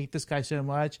I hate this guy so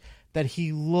much that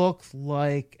he looked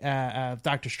like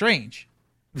Doctor Strange.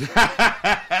 he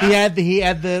had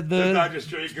the Doctor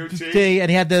Strange goatee, and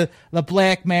he had the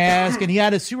black mask, and he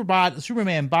had a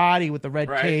Superman body with the red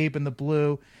cape and the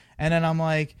blue. And then I'm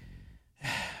like,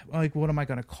 what am I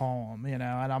going to call him? You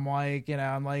know, and I'm like,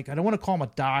 I don't want to call him a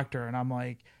doctor, and I'm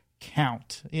like,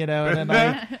 Count, and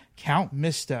then Count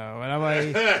Misto, and I'm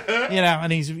like,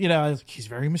 and he's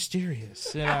very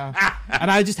mysterious, and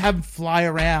I just have him fly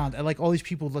around, and like all these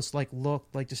people just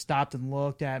just stopped and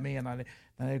looked at me, and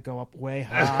I'd go up way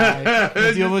high,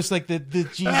 it's almost like the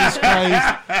Jesus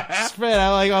Christ spread.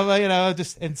 I'm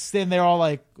just and stand there all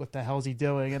like, what the hell is he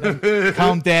doing? And then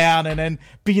come down and then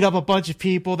beat up a bunch of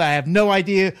people that I have no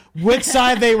idea which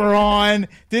side they were on.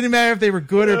 Didn't matter if they were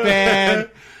good or bad.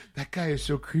 That guy is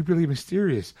so creepily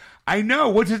mysterious. I know.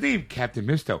 What's his name? Captain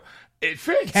Misto. It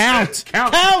fits. Count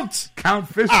Fisto.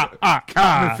 Count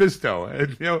Mephisto.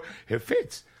 And, it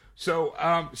fits. So,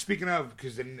 speaking of,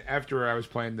 because then after I was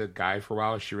playing the guy for a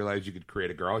while, she realized you could create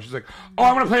a girl. She's like, oh,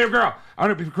 I'm going to play a girl. I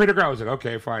want to create a girl. I was like,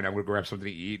 okay, fine. I'm going to grab something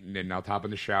to eat, and then I'll hop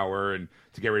in the shower and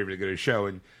to get ready to go to the show.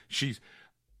 And she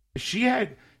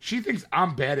thinks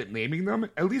I'm bad at naming them.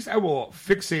 At least I will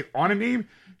fixate on a name.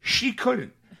 She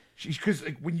couldn't. Because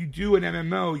when you do an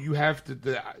MMO, you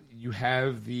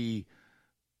have the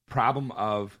problem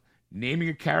of naming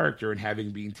a character and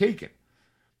having been taken.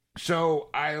 So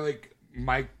the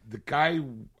guy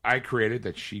I created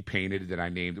that she painted that I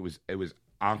named it was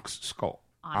Onyx Skull.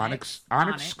 Onyx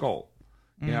Skull.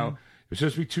 Mm-hmm. It was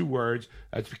supposed to be 2 words.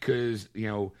 That's because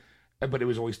but it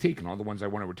was always taken. All the ones I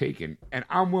wanted were taken. And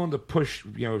I'm willing to push,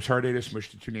 it's hard to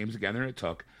smush the 2 names together, and it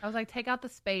took. I was like, take out the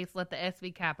space, let the S be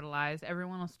capitalized.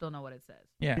 Everyone will still know what it says.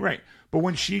 Yeah. Right. But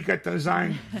when she got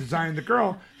designing the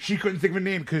girl, she couldn't think of a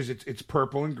name because it's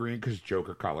purple and green because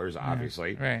Joker colors,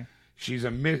 obviously. Right. She's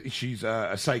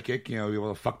a psychic,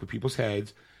 able to fuck with people's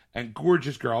heads, and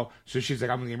gorgeous girl. So she's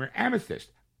like, I'm going to name her Amethyst.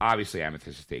 Obviously,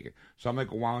 Amethyst is taken. So I'm like,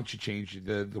 well, why don't you change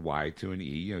the Y to an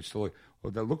E? Still,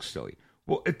 that looks silly.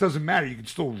 Well, it doesn't matter. You can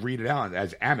still read it out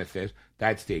as Amethyst.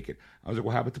 That's taken. I was like,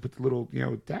 well, how about to put the little,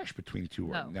 dash between 2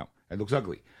 words? No, it looks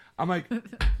ugly. I'm like,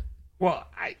 well,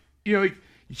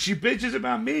 she bitches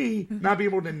about me not being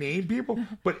able to name people,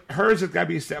 but hers has got to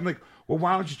be a set. I'm like, well,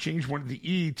 why don't you change one of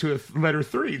the E to a letter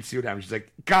 3 and see what happens? She's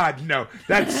like, God, no,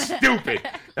 that's stupid.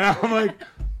 And I'm like,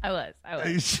 I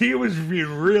was. She was being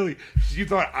really. You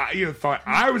thought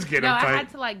I was getting. No, I had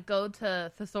to like go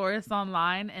to Thesaurus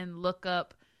online and look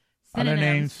up other synonyms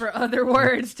names for other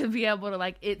words to be able to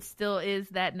like. It still is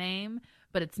that name,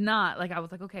 but it's not. Like I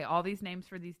was like, okay, all these names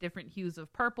for these different hues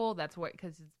of purple. That's what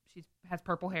because she has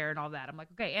purple hair and all that. I'm like,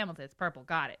 okay, amethyst, purple,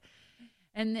 got it.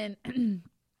 And then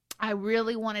I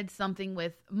really wanted something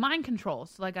with mind control.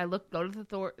 So like I go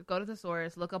to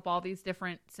Thesaurus, look up all these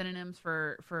different synonyms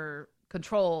for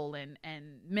control and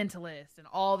mentalist and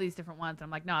all these different ones. And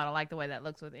I'm like, no, I don't like the way that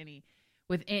looks with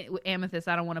amethyst.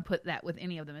 I don't want to put that with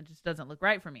any of them. It just doesn't look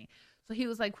right for me. So he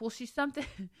was like, well, she's something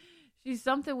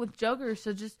with Joker.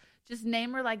 So just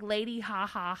name her like Lady Ha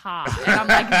Ha Ha. And I'm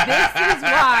like, this is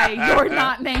why you're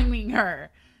not naming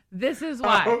her. This is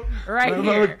why.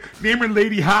 Here. Name her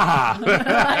Lady Ha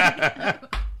Ha.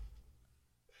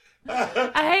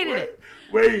 I hated it.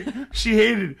 Wait, she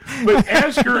hated it. But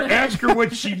ask her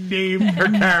what she named her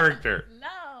character.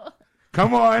 No.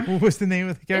 Come on. What was the name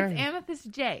of the character? It's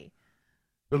Amethyst J.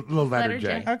 The little letter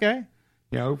J. Okay.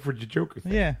 For the Joker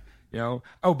thing. Yeah.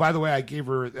 Oh, by the way, I gave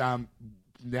her,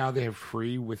 now they have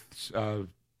free with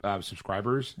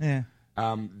subscribers. Yeah.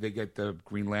 They get the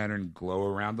Green Lantern glow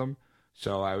around them.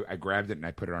 So I grabbed it and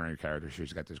I put it on her character.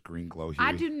 She's got this green glow here.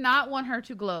 I do not want her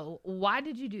to glow. Why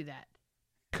did you do that?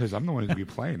 Because I'm the one who's going to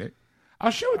be playing it. I'll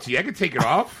show it to you. I can take it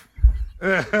off.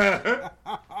 If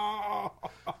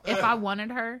I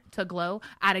wanted her to glow,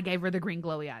 I'd have gave her the green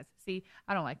glowy eyes. See,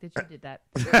 I don't like that you did that.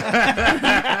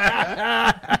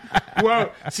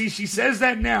 Well, see, she says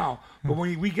that now, but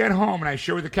when we get home and I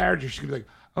show her the character, she's going to be like,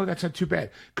 oh, that's not too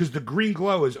bad. Because the green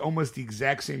glow is almost the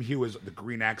exact same hue as the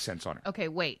green accents on it. Okay,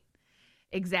 wait.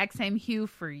 Exact same hue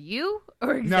for you?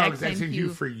 Or exact same hue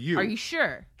for you. Are you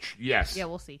sure? Yes. Yeah,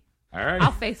 we'll see. All right.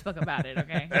 I'll Facebook about it,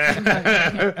 okay?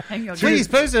 Please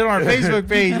post it on our Facebook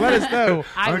page. Let us know.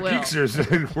 I will.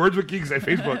 Geeksters. Words with Geeks at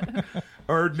Facebook.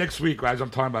 Or next week, as I'm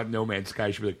talking about No Man's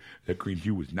Sky, she'll be like, that green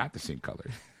hue was not the same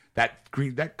color. That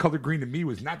color green to me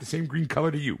was not the same green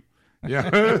color to you. Yeah.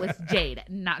 It was jade,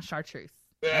 not chartreuse.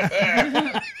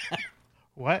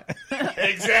 What?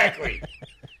 Exactly.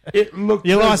 It looked.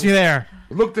 You lost me there.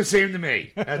 Looked the same to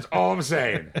me. That's all I'm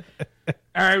saying.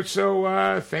 All right.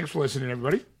 So thanks for listening,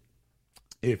 everybody.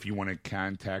 If you want to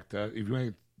contact, if you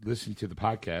want to listen to the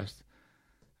podcast,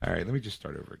 all right. Let me just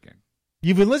start over again.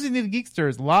 You've been listening to the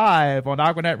Geeksters live on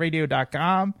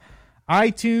AquanetRadio.com,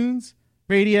 iTunes,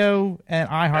 Radio, and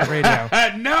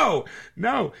iHeartRadio.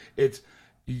 No. It's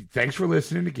thanks for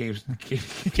listening to GameStop.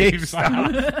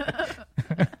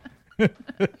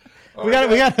 We got a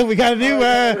new ad. We got a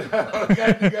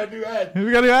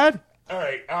new ad? All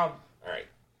right.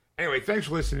 Anyway, thanks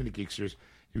for listening to Geeksters.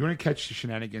 If you want to catch the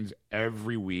shenanigans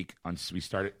every week, we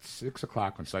start at 6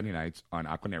 o'clock on Sunday nights on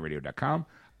AquanetRadio.com,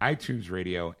 iTunes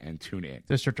Radio, and TuneIn.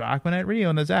 Just search Aquanet Radio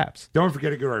on those apps. Don't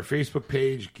forget to go to our Facebook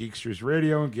page, Geeksters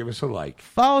Radio, and give us a like.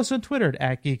 Follow us on Twitter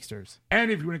at Geeksters.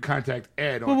 And if you want to contact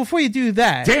Ed Well, before you do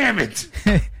that... Damn it!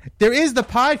 There is the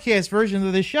podcast version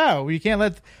of the show. You can't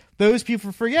let those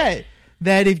people forget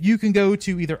that if you can go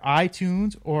to either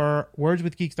iTunes or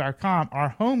wordswithgeeks.com, our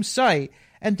home site,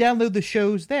 and download the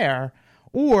shows there,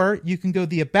 or you can go to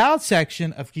the About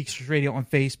section of Geeksters Radio on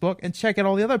Facebook and check out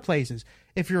all the other places.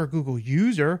 If you're a Google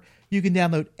user, you can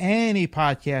download any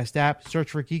podcast app,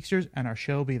 search for Geeksters, and our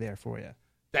show will be there for you.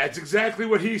 That's exactly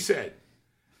what he said.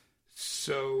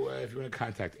 So if you want to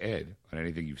contact Ed on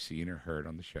anything you've seen or heard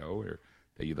on the show or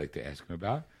that you'd like to ask him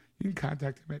about, you can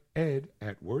contact him at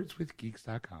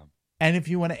ed@wordswithgeeks.com. And if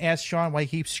you want to ask Sean why he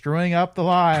keeps screwing up the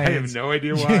lines, I have no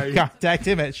idea why. Contact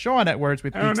him at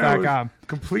Sean@wordswithgeeks.com.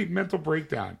 Complete mental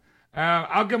breakdown.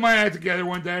 I'll get my act together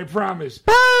one day, I promise.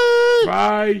 Bye!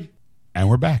 Bye! And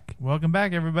we're back. Welcome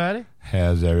back, everybody.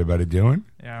 How's everybody doing?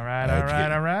 All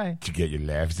right. Did you get your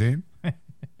laughs in?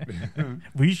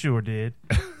 We sure did.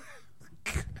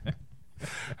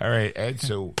 All right, Ed,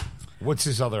 so what's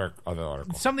this other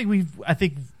article? Something I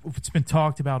think it's been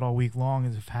talked about all week long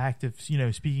is the fact of,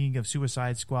 speaking of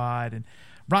Suicide Squad, and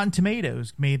Rotten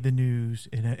Tomatoes made the news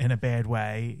in a bad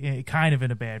way, kind of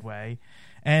in a bad way.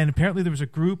 And apparently there was a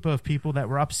group of people that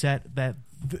were upset that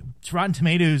Rotten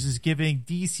Tomatoes is giving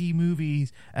DC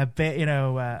movies a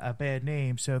bad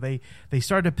name. So they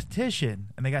started a petition,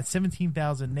 and they got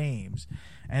 17,000 names.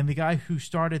 And the guy who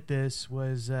started this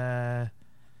was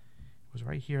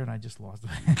right here, and I just lost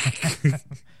it.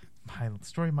 My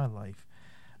story of my life.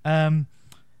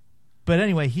 But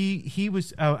anyway, he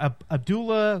was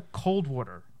Abdullah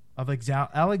Coldwater of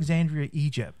Alexandria,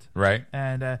 Egypt. Right.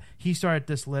 And he started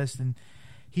this list, and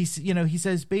he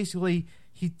says basically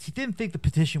he didn't think the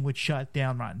petition would shut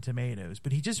down Rotten Tomatoes,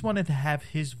 but he just wanted to have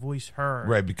his voice heard.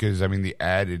 Right, because I mean,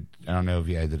 I don't know if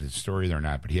he added a story or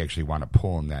not, but he actually wanted to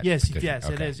pull in that. Yes, petition. yes,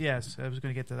 okay. It is. Yes, I was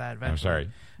going to get to that eventually.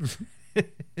 I'm sorry.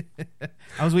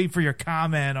 I was waiting for your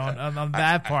comment on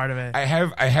that part of it. I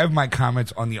have my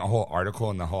comments on the whole article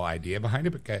and the whole idea behind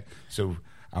it. Okay, so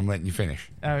I'm letting you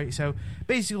finish. All right. So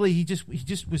basically, he just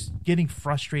was getting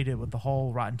frustrated with the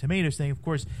whole Rotten Tomatoes thing. Of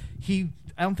course,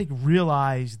 I don't think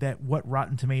realized that what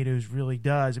Rotten Tomatoes really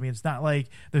does. I mean, it's not like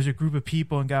there's a group of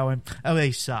people and going, "Oh,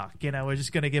 they suck." We're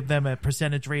just going to give them a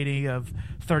percentage rating of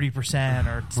 30%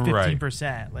 or 15%.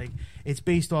 Right. Like, it's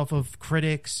based off of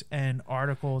critics and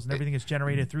articles and everything that's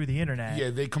generated through the internet. Yeah,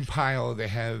 they compile. They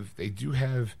do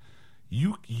have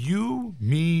you,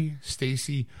 me,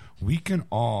 Stacy. We can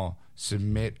all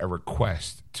submit a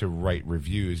request to write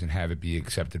reviews and have it be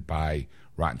accepted by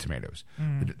Rotten Tomatoes.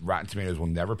 Rotten Tomatoes will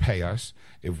never pay us.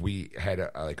 If we had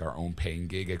our own paying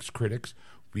gig as critics,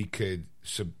 we could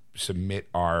submit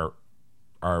our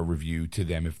review to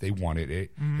them if they wanted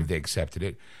it, if they accepted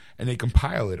it, and they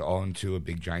compile it all into a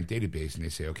big giant database. And they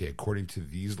say, okay, according to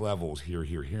these levels here,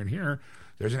 here, here, and here,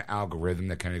 there's an algorithm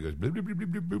that kind of goes bloop, bloop,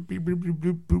 bloop, bloop, bloop, bloop, bloop,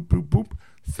 bloop, bloop, bloop, bloop,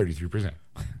 33%.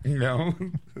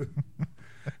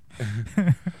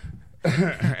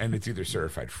 And it's either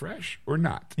certified fresh or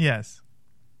not. Yes.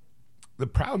 The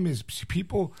problem is,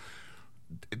 people,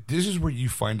 this is where you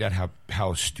find out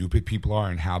how stupid people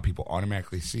are and how people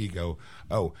automatically go,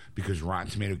 oh, because Rotten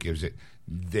Tomato gives it,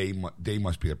 they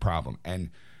must be the problem.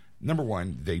 And number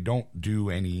one, they don't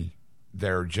do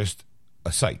they're just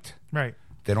a site. Right.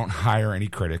 They don't hire any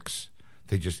critics.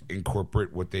 They just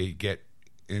incorporate what they get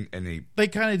in, and they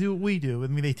kind of do what we do. I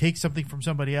mean, they take something from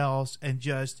somebody else and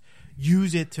just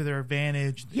use it to their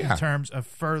advantage in terms of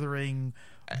furthering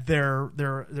their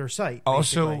site.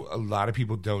 Also, basically. a lot of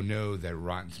people don't know that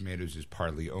Rotten Tomatoes is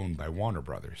partly owned by Warner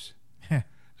Brothers.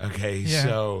 Okay, yeah.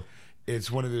 So it's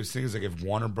one of those things, like if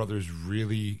Warner Brothers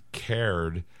really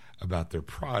cared about their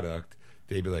product,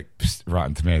 they'd be like,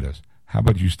 Rotten Tomatoes, how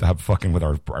about you stop fucking with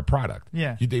our product?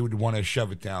 Yeah. They would want to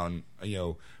shove it down,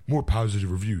 more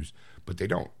positive reviews, but they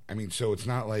don't. I mean, so it's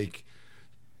not like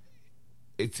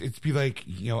it's be like,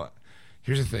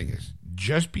 here's the thing is,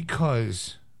 just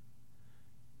because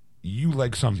you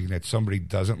like something that somebody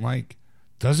doesn't like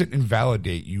doesn't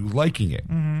invalidate you liking it.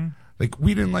 Mm-hmm. Like,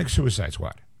 we didn't like Suicide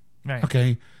Squad. Right.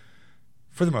 Okay.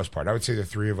 For the most part, I would say the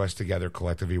three of us together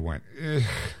collectively went,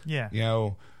 yeah.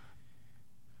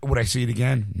 Would I see it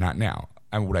again? Not now.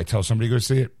 And would I tell somebody to go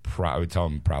see it? I would tell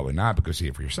them probably not, but go see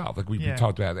it for yourself. Like we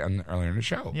talked about earlier in the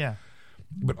show. Yeah.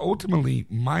 But ultimately,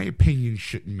 my opinion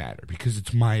shouldn't matter because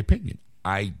it's my opinion.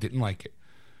 I didn't like it.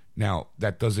 Now,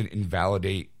 that doesn't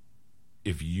invalidate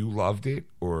if you loved it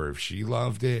or if she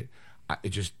loved it. It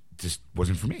just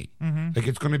wasn't for me. Mm-hmm. Like,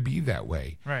 it's going to be that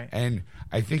way. Right. And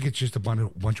I think it's just a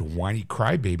bunch of whiny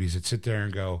crybabies that sit there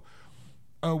and go,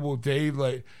 oh, well, they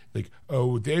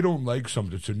they don't like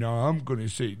something, so now I'm going to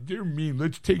say they're mean.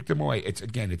 Let's take them away. It's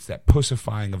that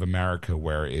pussifying of America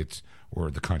or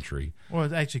the country. Well,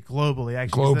 it's actually globally.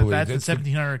 Globally. That's the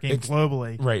 1700 game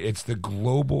globally. Right. It's the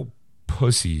global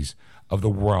pussies of the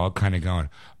world kind of going,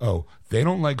 oh, they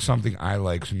don't like something I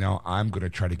like, so now I'm going to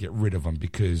try to get rid of them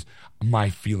because my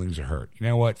feelings are hurt. You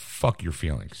know what? Fuck your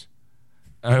feelings.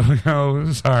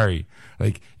 No, sorry.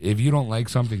 Like, if you don't like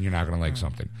something, you're not going to like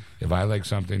something. If I like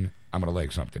something, I'm going to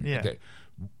like something. Yeah.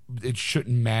 It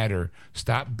shouldn't matter.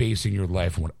 Stop basing your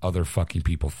life on what other fucking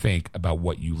people think about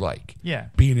what you like. Yeah.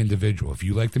 Be an individual. If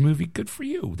you like the movie, good for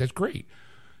you. That's great.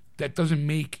 That doesn't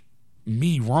make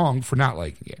me wrong for not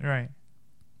liking it. Right.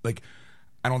 Like,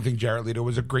 I don't think Jared Leto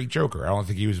was a great Joker. I don't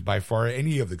think he was by far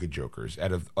any of the good Jokers.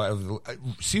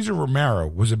 Cesar Romero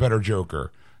was a better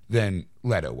Joker than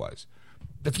Leto was.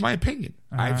 That's my opinion.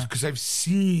 Because I've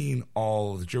seen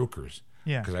all the Jokers.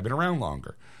 Yeah. Because I've been around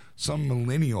longer. Some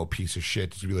millennial piece of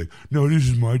shit to be like, no, this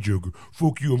is my Joker.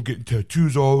 Fuck you. I'm getting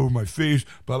tattoos all over my face.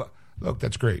 Blah, blah. Look,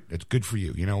 that's great. That's good for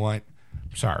you. You know what?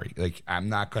 I'm sorry. Like, I'm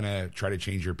not going to try to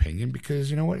change your opinion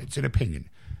because, you know what? It's an opinion.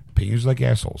 Opinions are like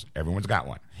assholes. Everyone's got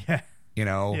one. Yeah.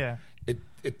 Yeah.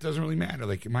 It doesn't really matter.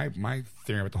 Like, my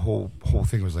theory about the whole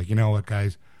thing was like, you know what,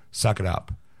 guys? Suck it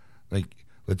up. Like,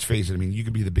 let's face it. I mean, you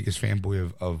could be the biggest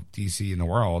fanboy of DC in the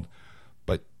world,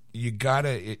 but you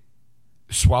gotta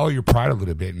swallow your pride a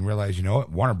little bit and realize, you know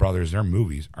what? Warner Brothers, their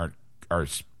movies are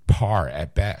par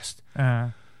at best.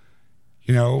 I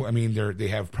mean, they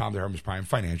have problems. They're having problems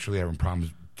financially. They're having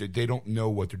problems. They don't know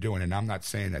what they're doing. And I'm not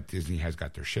saying that Disney has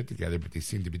got their shit together, but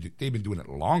they've been doing it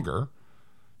longer.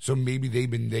 So maybe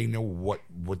they know what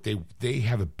they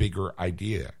have a bigger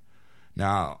idea.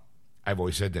 Now, I've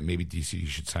always said that maybe DC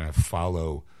should kind of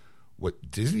follow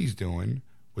what Disney's doing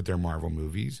with their Marvel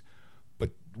movies,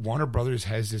 but Warner Brothers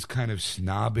has this kind of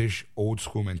snobbish, old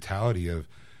school mentality of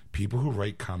people who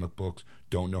write comic books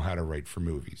don't know how to write for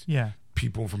movies. Yeah.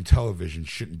 People from television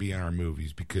shouldn't be in our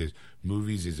movies because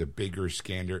movies is a bigger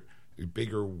standard,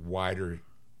 bigger, wider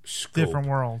scope. Different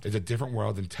world. It's a different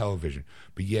world than television.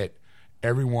 But yet,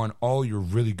 all your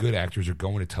really good actors are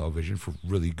going to television for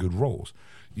really good roles.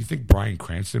 You think Bryan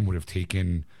Cranston would have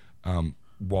taken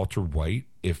Walter White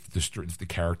if the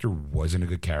character wasn't a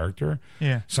good character?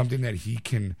 Yeah. Something that he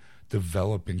can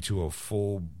develop into a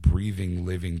full, breathing,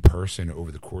 living person over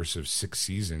the course of 6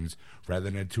 seasons rather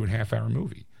than a 2.5-hour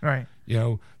movie. Right. You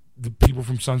know, the people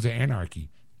from Sons of Anarchy,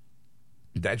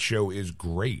 that show is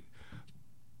great,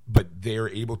 but they're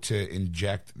able to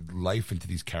inject life into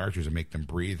these characters and make them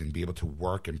breathe and be able to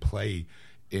work and play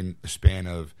in a span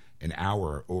of an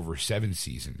hour over 7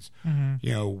 seasons. Mm-hmm.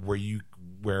 You know,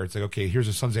 where it's like, okay, here's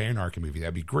a Sons of Anarchy movie.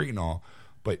 That'd be great and all,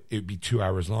 but it'd be 2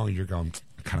 hours long and you're going,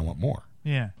 I kind of want more.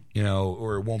 Yeah. You know,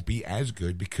 or it won't be as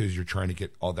good because you're trying to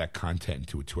get all that content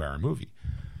into a 2-hour movie.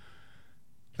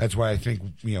 That's why I think,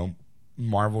 you know,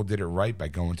 Marvel did it right by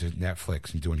going to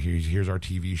Netflix and doing, here's our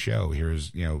TV show.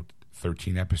 Here's,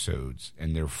 13 episodes.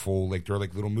 And they're full, they're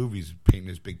like little movies painting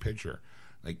this big picture.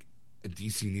 Like,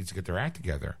 DC needs to get their act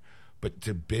together. But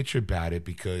to bitch about it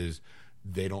because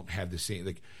they don't have the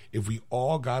same, if we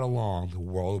all got along, the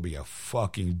world would be a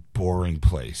fucking boring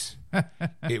place.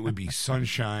 It would be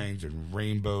sunshines and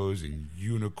rainbows and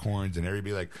unicorns and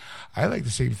everybody like, I like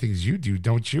the same things you do,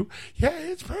 don't you? Yeah,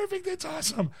 it's perfect, it's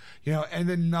awesome. And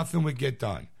then nothing would get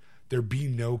done. There'd be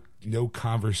no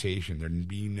conversation. There'd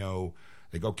be no,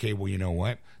 okay, well, you know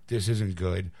what? This isn't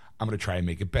good. I'm going to try and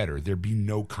make it better. There'd be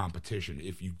no competition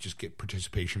if you just get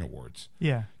participation awards.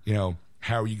 Yeah.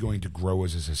 How are you going to grow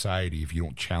as a society if you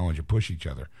don't challenge and push each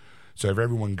other? So if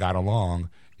everyone got along,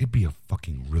 it'd be a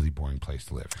fucking really boring place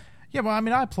to live. Yeah, well, I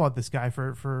mean, I applaud this guy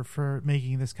for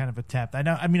making this kind of attempt. I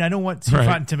don't want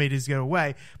Rotten Tomatoes to go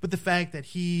away, but the fact that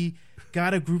he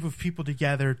got a group of people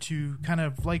together to kind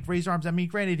of raise arms. I mean,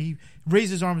 granted, he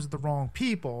raised his arms at the wrong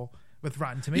people with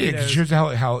Rotten Tomatoes. Yeah, it shows how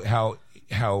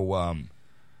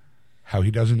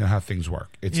he doesn't know how things work.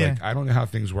 It's like, I don't know how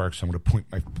things work, so I'm going to point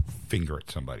my finger at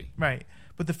somebody. Right.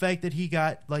 But the fact that he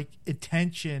got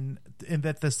attention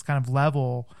at this kind of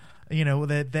level,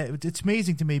 that it's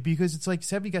amazing to me because it's like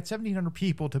he got 1,700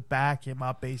 people to back him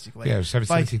up, basically. Yeah,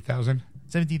 17,000?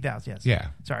 17,000, yes. Yeah.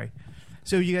 Sorry.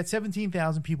 So you got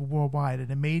 17,000 people worldwide, and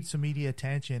it made some media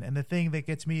attention. And the thing that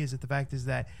gets me is that the fact is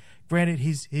that, granted,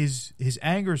 his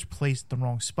anger is placed in the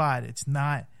wrong spot. It's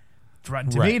not Rotten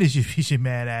Tomatoes you should be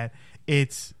mad at.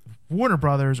 It's Warner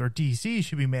Brothers or DC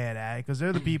should be mad at because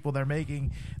they're the people that are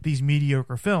making these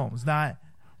mediocre films, not...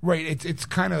 Right. It's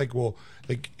kind of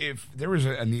if there was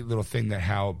a neat little thing that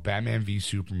how Batman v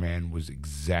Superman was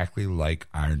exactly like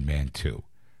Iron Man 2.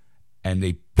 And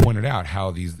they pointed out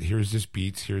how here's this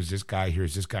beats, here's this guy,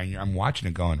 and I'm watching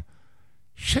it going,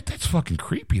 shit, that's fucking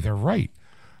creepy. They're right.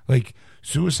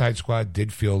 Suicide Squad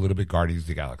did feel a little bit Guardians of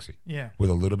the Galaxy. Yeah. With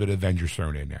a little bit of Avengers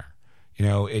thrown in there.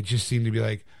 It just seemed to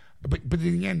be but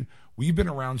again, we've been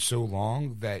around so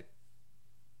long that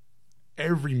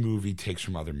every movie takes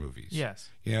from other movies. Yes.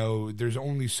 There's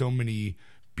only so many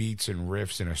beats and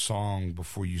riffs in a song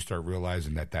before you start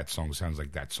realizing that song sounds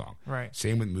like that song. Right.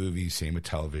 Same with movies, same with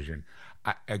television.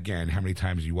 Again, how many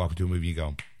times you walk into a movie and you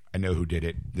go, I know who did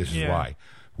it. This is why.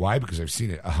 Why? Because I've seen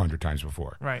it 100 times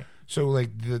before. Right. So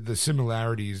the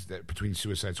similarities that between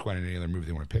Suicide Squad and any other movie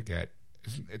they want to pick at,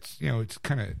 it's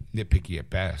kind of nitpicky at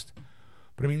best.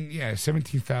 But I mean,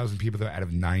 17,000 people out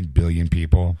of 9 billion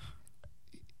people.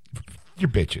 You're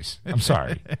bitches. I'm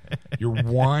sorry. You're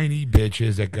whiny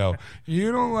bitches that go,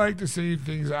 you don't like the same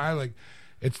things I like.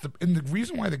 And the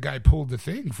reason why the guy pulled the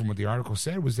thing from what the article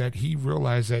said was that he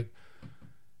realized that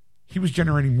he was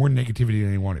generating more negativity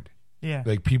than he wanted. Yeah.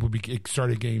 People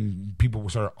started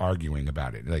arguing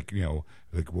about it. Well,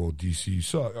 DC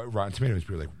suck. Rotten Tomatoes.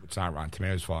 People were like, it's not Rotten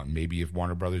Tomatoes' fault. Maybe if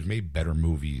Warner Brothers made better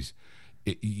movies,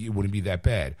 it wouldn't be that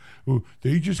bad. Oh,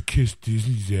 they just kissed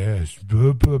Disney's ass.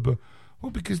 Blah, blah, blah.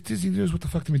 Well, because Disney knows what the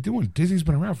fuck they've been doing. Disney's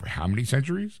been around for how many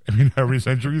centuries? I mean, how many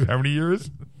centuries? How many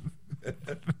years?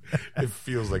 It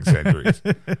feels like centuries.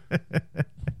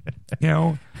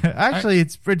 Actually,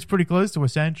 it's pretty close to a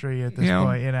century at this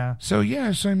point. So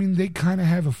I mean, they kind of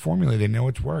have a formula. They know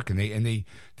it's working. They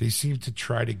seem to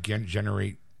try to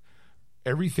generate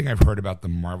everything I've heard about the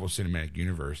Marvel Cinematic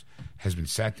Universe has been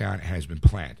sat down and has been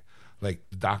planned. Like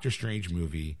the Doctor Strange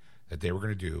movie that they were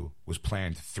going to do was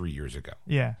planned 3 years ago.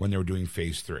 Yeah. When they were doing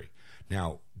Phase 3.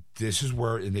 Now, this is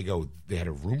where, and they had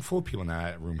a room full of people. Now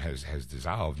that room has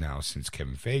dissolved now since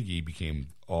Kevin Feige became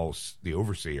the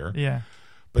overseer. Yeah.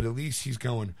 But at least he's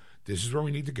going, this is where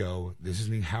we need to go. This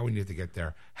is how we need to get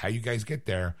there. How you guys get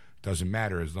there doesn't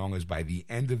matter as long as by the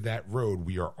end of that road,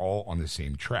 we are all on the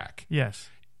same track. Yes.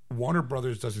 Warner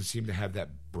Brothers doesn't seem to have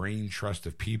that brain trust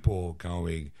of people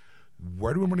going,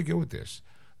 where do we want to go with this?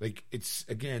 Like, it's,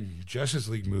 again, Justice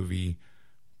League movie.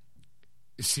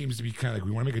 It seems to be kind of like,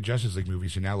 we want to make a Justice League movie,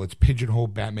 so now let's pigeonhole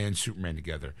Batman and Superman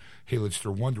together. Hey, let's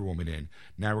throw Wonder Woman in.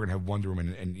 Now we're going to have Wonder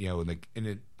Woman. And you know, like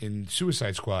in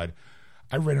Suicide Squad,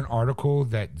 I read an article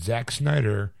that Zack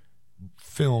Snyder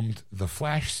filmed the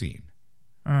Flash scene.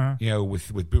 Uh-huh. You know,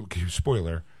 with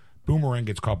spoiler, Boomerang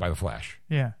gets caught by the Flash.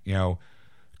 Yeah. You know,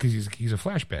 because he's a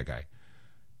Flash bad guy.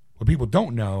 What people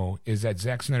don't know is that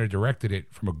Zack Snyder directed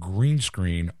it from a green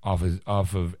screen off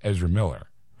of Ezra Miller.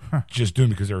 Just doing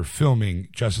because they were filming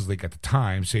Justice League at the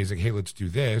time. So he's like, hey, let's do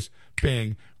this.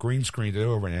 Bang, green screened it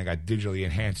over, and it got digitally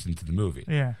enhanced into the movie.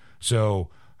 Yeah. So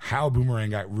how Boomerang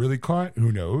got really caught,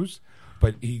 who knows?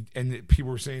 But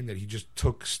people were saying that he just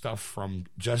took stuff from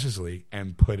Justice League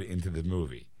and put it into the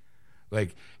movie. Well,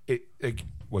 I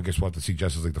guess we'll have to see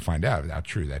Justice League to find out how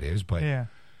true that is. But yeah.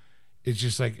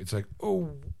 It's like, oh,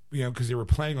 you know, because they were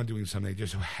planning on doing something. They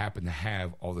just so happened to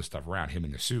have all this stuff around him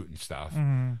in the suit and stuff.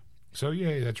 Mm-hmm. So,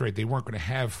 yeah, that's right. They weren't going to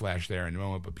have Flash there in the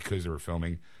moment, but because they were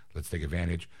filming, let's take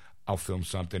advantage. I'll film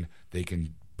something they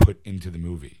can put into the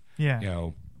movie. Yeah. You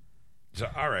know, so,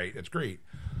 all right, that's great.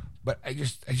 But I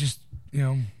just, you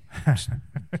know, that's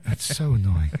so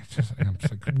annoying. It's just, I'm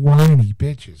just like, whiny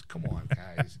bitches. Come on,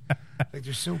 guys. Like,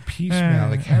 they're so piecemeal.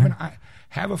 Like,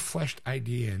 have a fleshed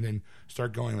idea and then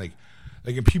start going like,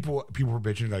 and people were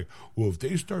bitching like, well, if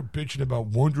they start bitching about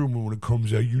Wonder Woman when it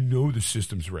comes out, you know the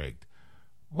system's rigged.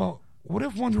 Well, what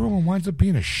if Wonder Woman winds up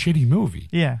being a shitty movie?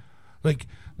 Yeah. Like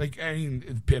I mean,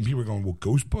 and people are going, well,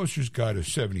 Ghostbusters got a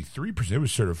 73%. It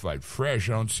was certified fresh.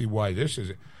 I don't see why this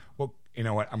isn't. Well, you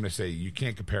know what? I'm going to say you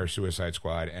can't compare Suicide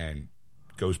Squad and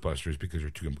Ghostbusters because they're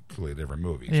two completely different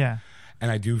movies. Yeah.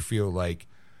 And I do feel like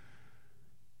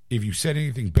if you said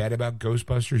anything bad about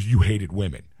Ghostbusters, you hated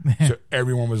women. So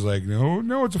everyone was like,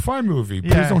 no, it's a fine movie.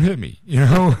 Please don't hit me. You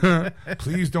know,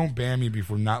 please don't ban me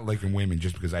before not liking women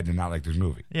just because I did not like this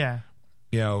movie. Yeah.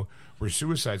 You know, where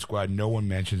Suicide Squad, no one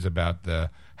mentions about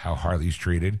how Harley's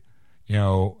treated. You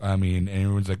know, I mean, and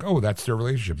everyone's like, oh, that's their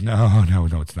relationship. No,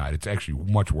 it's not. It's actually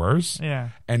much worse. Yeah.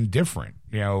 And different.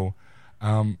 You know,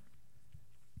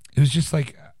 it was just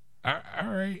like, all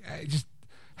right, just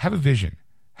have a vision.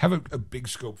 Have a big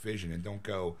scope vision and don't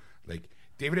go like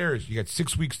David Ayers. You got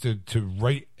 6 weeks to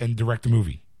write and direct a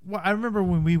movie. Well, I remember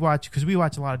when we watch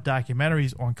a lot of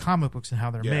documentaries on comic books and how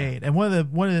they're made. And one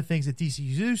of the things that DC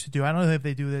used to do, I don't know if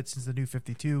they do that since the New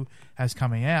 52 has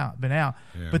been out,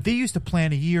 but they used to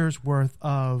plan a year's worth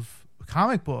of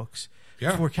comic books.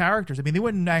 Yeah. For characters. I mean, they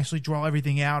wouldn't actually draw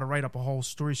everything out or write up a whole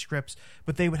story scripts,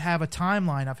 but they would have a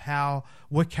timeline of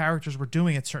what characters were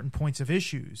doing at certain points of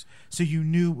issues, so you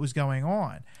knew what was going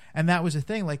on. And that was the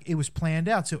thing; like it was planned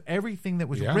out. So everything that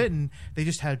was written, they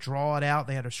just had to draw it out.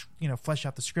 They had to, flesh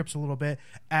out the scripts a little bit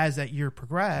as that year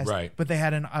progressed. Right. But they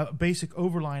had a basic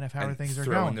overline of how things are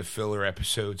going. Throw in the filler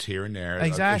episodes here and there,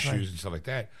 exactly, issues and stuff like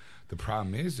that. The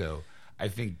problem is, though, I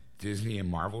think Disney and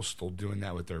Marvel still doing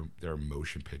that with their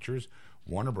motion pictures.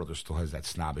 Warner Brothers still has that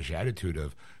snobbish attitude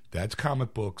of that's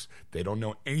comic books. They don't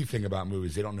know anything about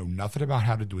movies. They don't know nothing about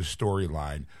how to do a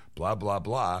storyline. Blah blah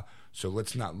blah. So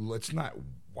let's not.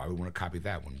 Why we want to copy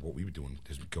that when what we've been doing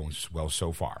is going well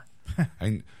so far. I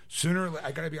mean,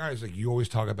 I gotta be honest. Like you always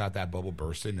talk about that bubble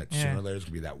bursting. That sooner or later is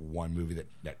gonna be that one movie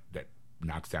that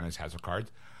knocks down his house of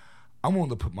cards. I'm willing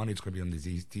to put money. It's gonna be on the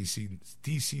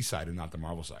DC side and not the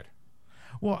Marvel side.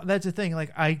 Well, that's the thing.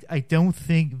 Like, I don't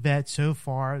think that so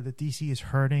far that DC is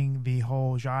hurting the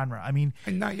whole genre. I mean,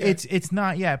 not yet. It's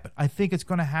not yet, but I think it's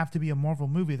going to have to be a Marvel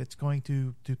movie that's going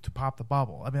to pop the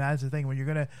bubble. I mean, that's the thing. When you're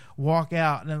going to walk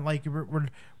out and then, like,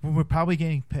 we're probably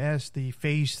getting past the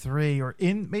phase 3 or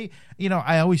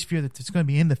I always fear that it's going to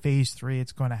be in the phase 3.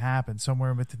 It's going to happen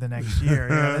somewhere into the next year.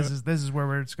 This is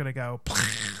where it's going to go.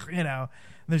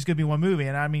 There's going to be one movie,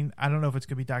 and I mean, I don't know if it's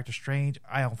going to be Doctor Strange.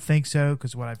 I don't think so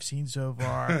because what I've seen so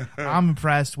far, I'm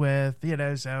impressed with.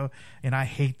 So, and I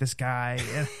hate this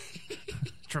guy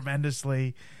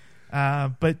tremendously.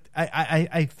 But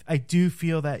I do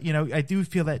feel that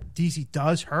DC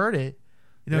does hurt it.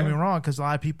 You don't get me wrong, because a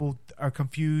lot of people are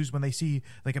confused when they see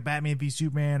like a Batman v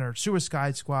Superman or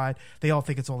Suicide Squad. They all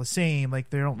think it's all the same.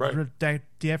 Like they don't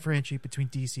differentiate between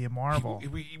DC and Marvel.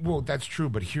 Well, that's true,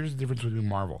 but here's the difference between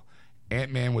Marvel.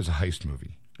 Ant-Man was a heist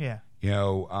movie. Yeah.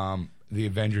 The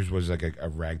Avengers was like a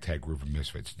ragtag group of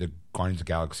misfits. The Guardians of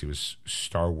the Galaxy was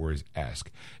Star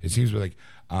Wars-esque. It seems like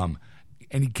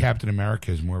any Captain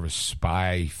America is more of a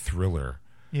spy thriller.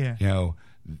 Yeah.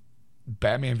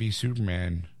 Batman v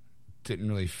Superman didn't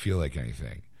really feel like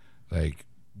anything. Like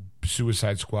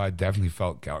Suicide Squad definitely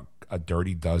felt a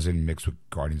Dirty Dozen mixed with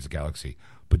Guardians of the Galaxy,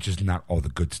 but just not all the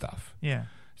good stuff. Yeah.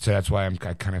 So that's why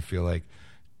I kind of feel like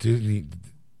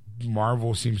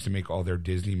Marvel seems to make all their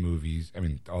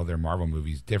all their Marvel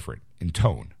movies different in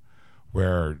tone,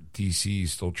 where DC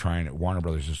is still Warner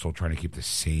Brothers is still trying to keep the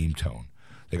same tone.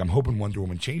 Like, I'm hoping Wonder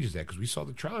Woman changes that, because we saw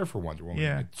the trailer for Wonder Woman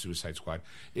at Suicide Squad.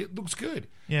 It looks good.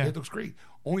 Yeah. It looks great.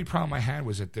 Only problem I had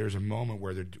was that there's a moment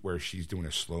where she's doing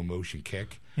a slow motion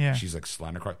kick. Yeah. She's like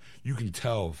sliding across. You can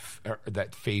tell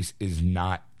that face is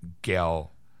not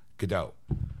Gal Gadot.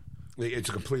 It's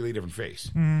a completely different face.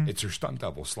 Mm. It's her stunt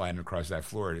double sliding across that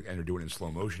floor, and they're doing it in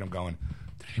slow motion. I'm going,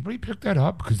 did anybody pick that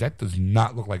up? Because that does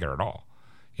not look like it at all.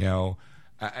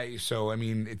 It's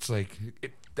like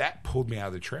that pulled me out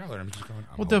of the trailer. I'm just going.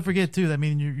 Don't forget too. I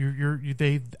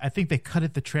mean, I think they cut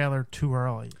it the trailer too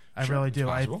early. I really do.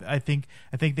 I think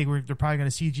they're probably going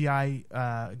to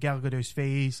CGI Gal Gadot's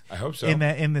face. I hope so.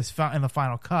 In the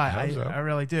final cut. I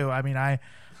really do. I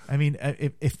mean,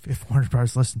 if Warner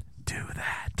Bros. Listen, do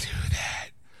that.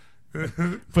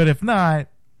 But if not,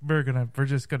 we're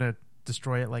just gonna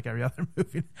destroy it like every other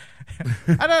movie.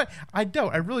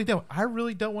 I really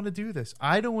don't want to do this.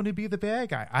 I don't want to be the bad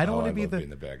guy. I don't want to be being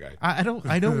the bad guy. I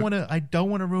don't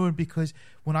want to ruin, because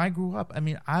when I grew up, I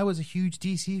mean, I was a huge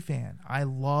DC fan. I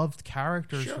loved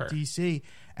characters from DC.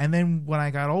 And then when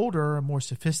I got older and more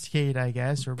sophisticated, I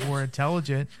guess, or more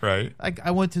intelligent, right? Like,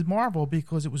 I went to Marvel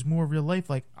because it was more real life.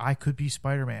 Like, I could be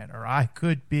Spider-Man, or I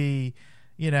could be,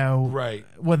 right,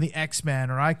 one of the X-Men,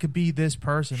 or I could be this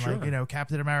person, like,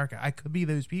 Captain America. I could be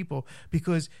those people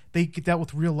because they dealt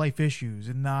with real life issues,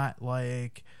 and not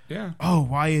like, oh,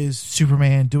 why is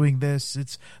Superman doing this?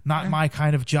 It's not my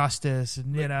kind of justice,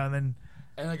 and and then.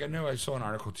 And like, I know I saw an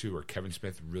article too where Kevin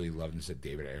Smith really loved and said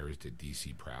David Ayers did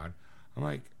DC proud. I'm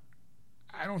like,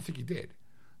 I don't think he did.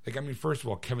 Like, I mean, first of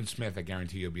all, Kevin Smith, I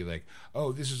guarantee you'll be like,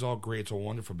 oh, this is all great, it's all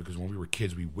wonderful, because when we were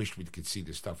kids, we wished we could see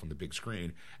this stuff on the big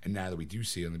screen, and now that we do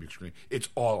see it on the big screen, it's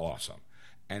all awesome.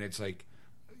 And it's like,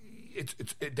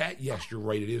 yes, you're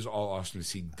right, it is all awesome to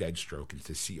see Deathstroke and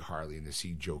to see Harley and to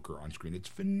see Joker on screen. It's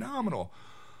phenomenal.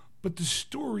 But the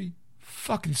story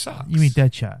fucking sucks. You mean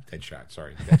Deadshot?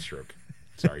 Sorry, Deathstroke.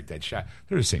 Sorry, Deadshot.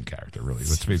 They're the same character, really.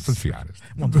 Let's be honest.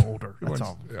 One's older. That's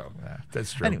all.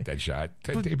 Deathstroke, anyway, Deadshot.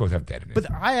 They both have dead in it. But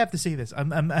I have to say this. I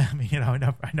know I'm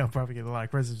probably getting a lot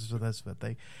of criticism for this, but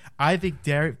I think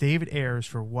David Ayers,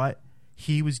 for what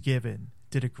he was given,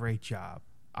 did a great job.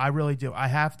 I really do. I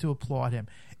have to applaud him.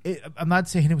 I'm not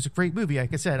saying it was a great movie.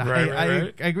 Like I said,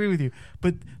 I agree with you.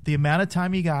 But the amount of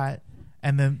time he got,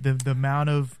 and the amount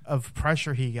of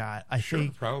pressure he got, I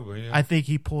think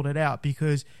he pulled it out,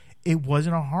 because it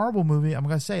wasn't a horrible movie. I'm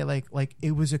gonna say, like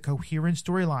it was a coherent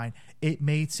storyline. It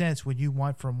made sense when you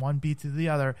went from one beat to the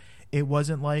other. It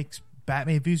wasn't like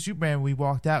Batman v Superman. We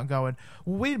walked out and going,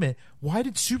 well, wait a minute, why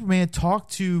did Superman talk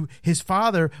to his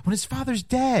father when his father's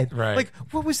dead? Right. Like,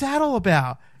 what was that all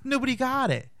about? Nobody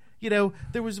got it.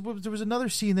 There was another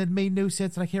scene that made no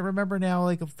sense, and I can't remember now,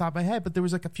 like, off the top of my head. But there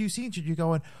was like a few scenes that you're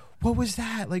going, what was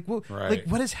that? Like, what? Right. Like,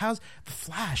 what is the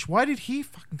Flash? Why did he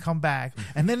fucking come back?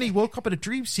 And then he woke up in a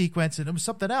dream sequence, and it was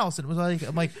something else. And it was like,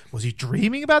 I'm like, was he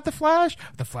dreaming about the Flash?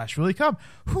 Did the Flash really come?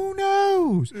 Who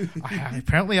knows?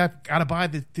 Apparently, I've got to buy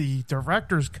the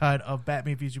director's cut of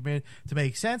Batman v Superman to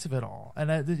make sense of it all.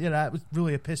 And that was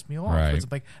really pissed me off. Right. It's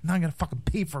like, now I'm gonna fucking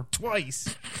pay for it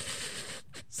twice.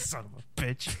 Son of a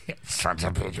bitch. Son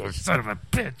of a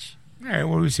bitch. All right,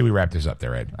 well, we say we wrap this up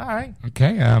there, Ed. All right.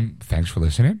 Okay, thanks for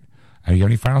listening. You have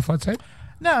any final thoughts, Ed?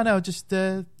 No, just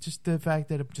the fact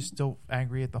that I'm just still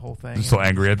angry at the whole thing. Still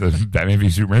angry at the Batman v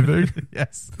Superman thing?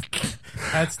 Yes.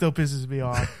 That still pisses me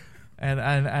off. And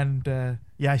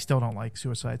I still don't like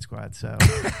Suicide Squad, so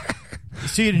you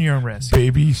see it in your own risk.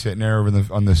 Baby sitting there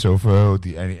on the sofa,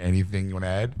 anything you want to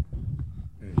add?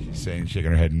 She's saying,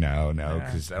 shaking her head, no,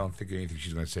 because I don't think anything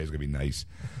she's going to say is going to be nice.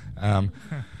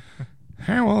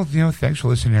 Well, thanks for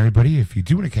listening, everybody. If you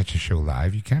do want to catch the show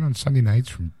live, you can on Sunday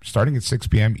nights starting at 6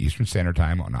 p.m. Eastern Standard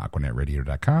Time on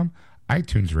AquanetRadio.com,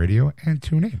 iTunes Radio, and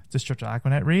TuneIn. Just search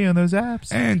Aquanet Radio on those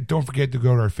apps. And don't forget to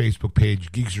go to our Facebook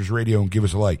page, Geeksters Radio, and give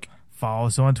us a like. Follow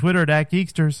us on Twitter at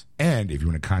Geeksters. And if you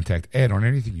want to contact Ed on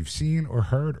anything you've seen or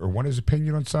heard or want his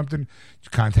opinion on something,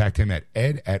 contact him at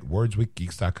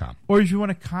ed@wordswithgeeks.com. Or if you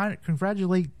want to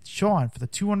congratulate Sean for the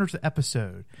 200th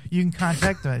episode, you can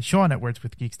contact Sean at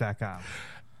wordswithgeeks.com.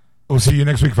 We'll see you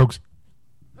next week, folks.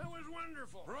 That was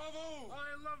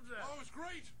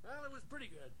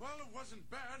Well, it wasn't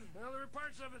bad. Well, there were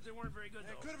parts of it that weren't very good,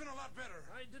 though. It could have been a lot better.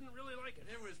 I didn't really like it.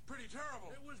 It was pretty terrible.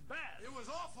 It was bad. It was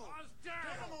awful. It was terrible.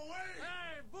 Get him away!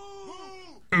 Hey,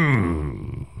 boo! Boo!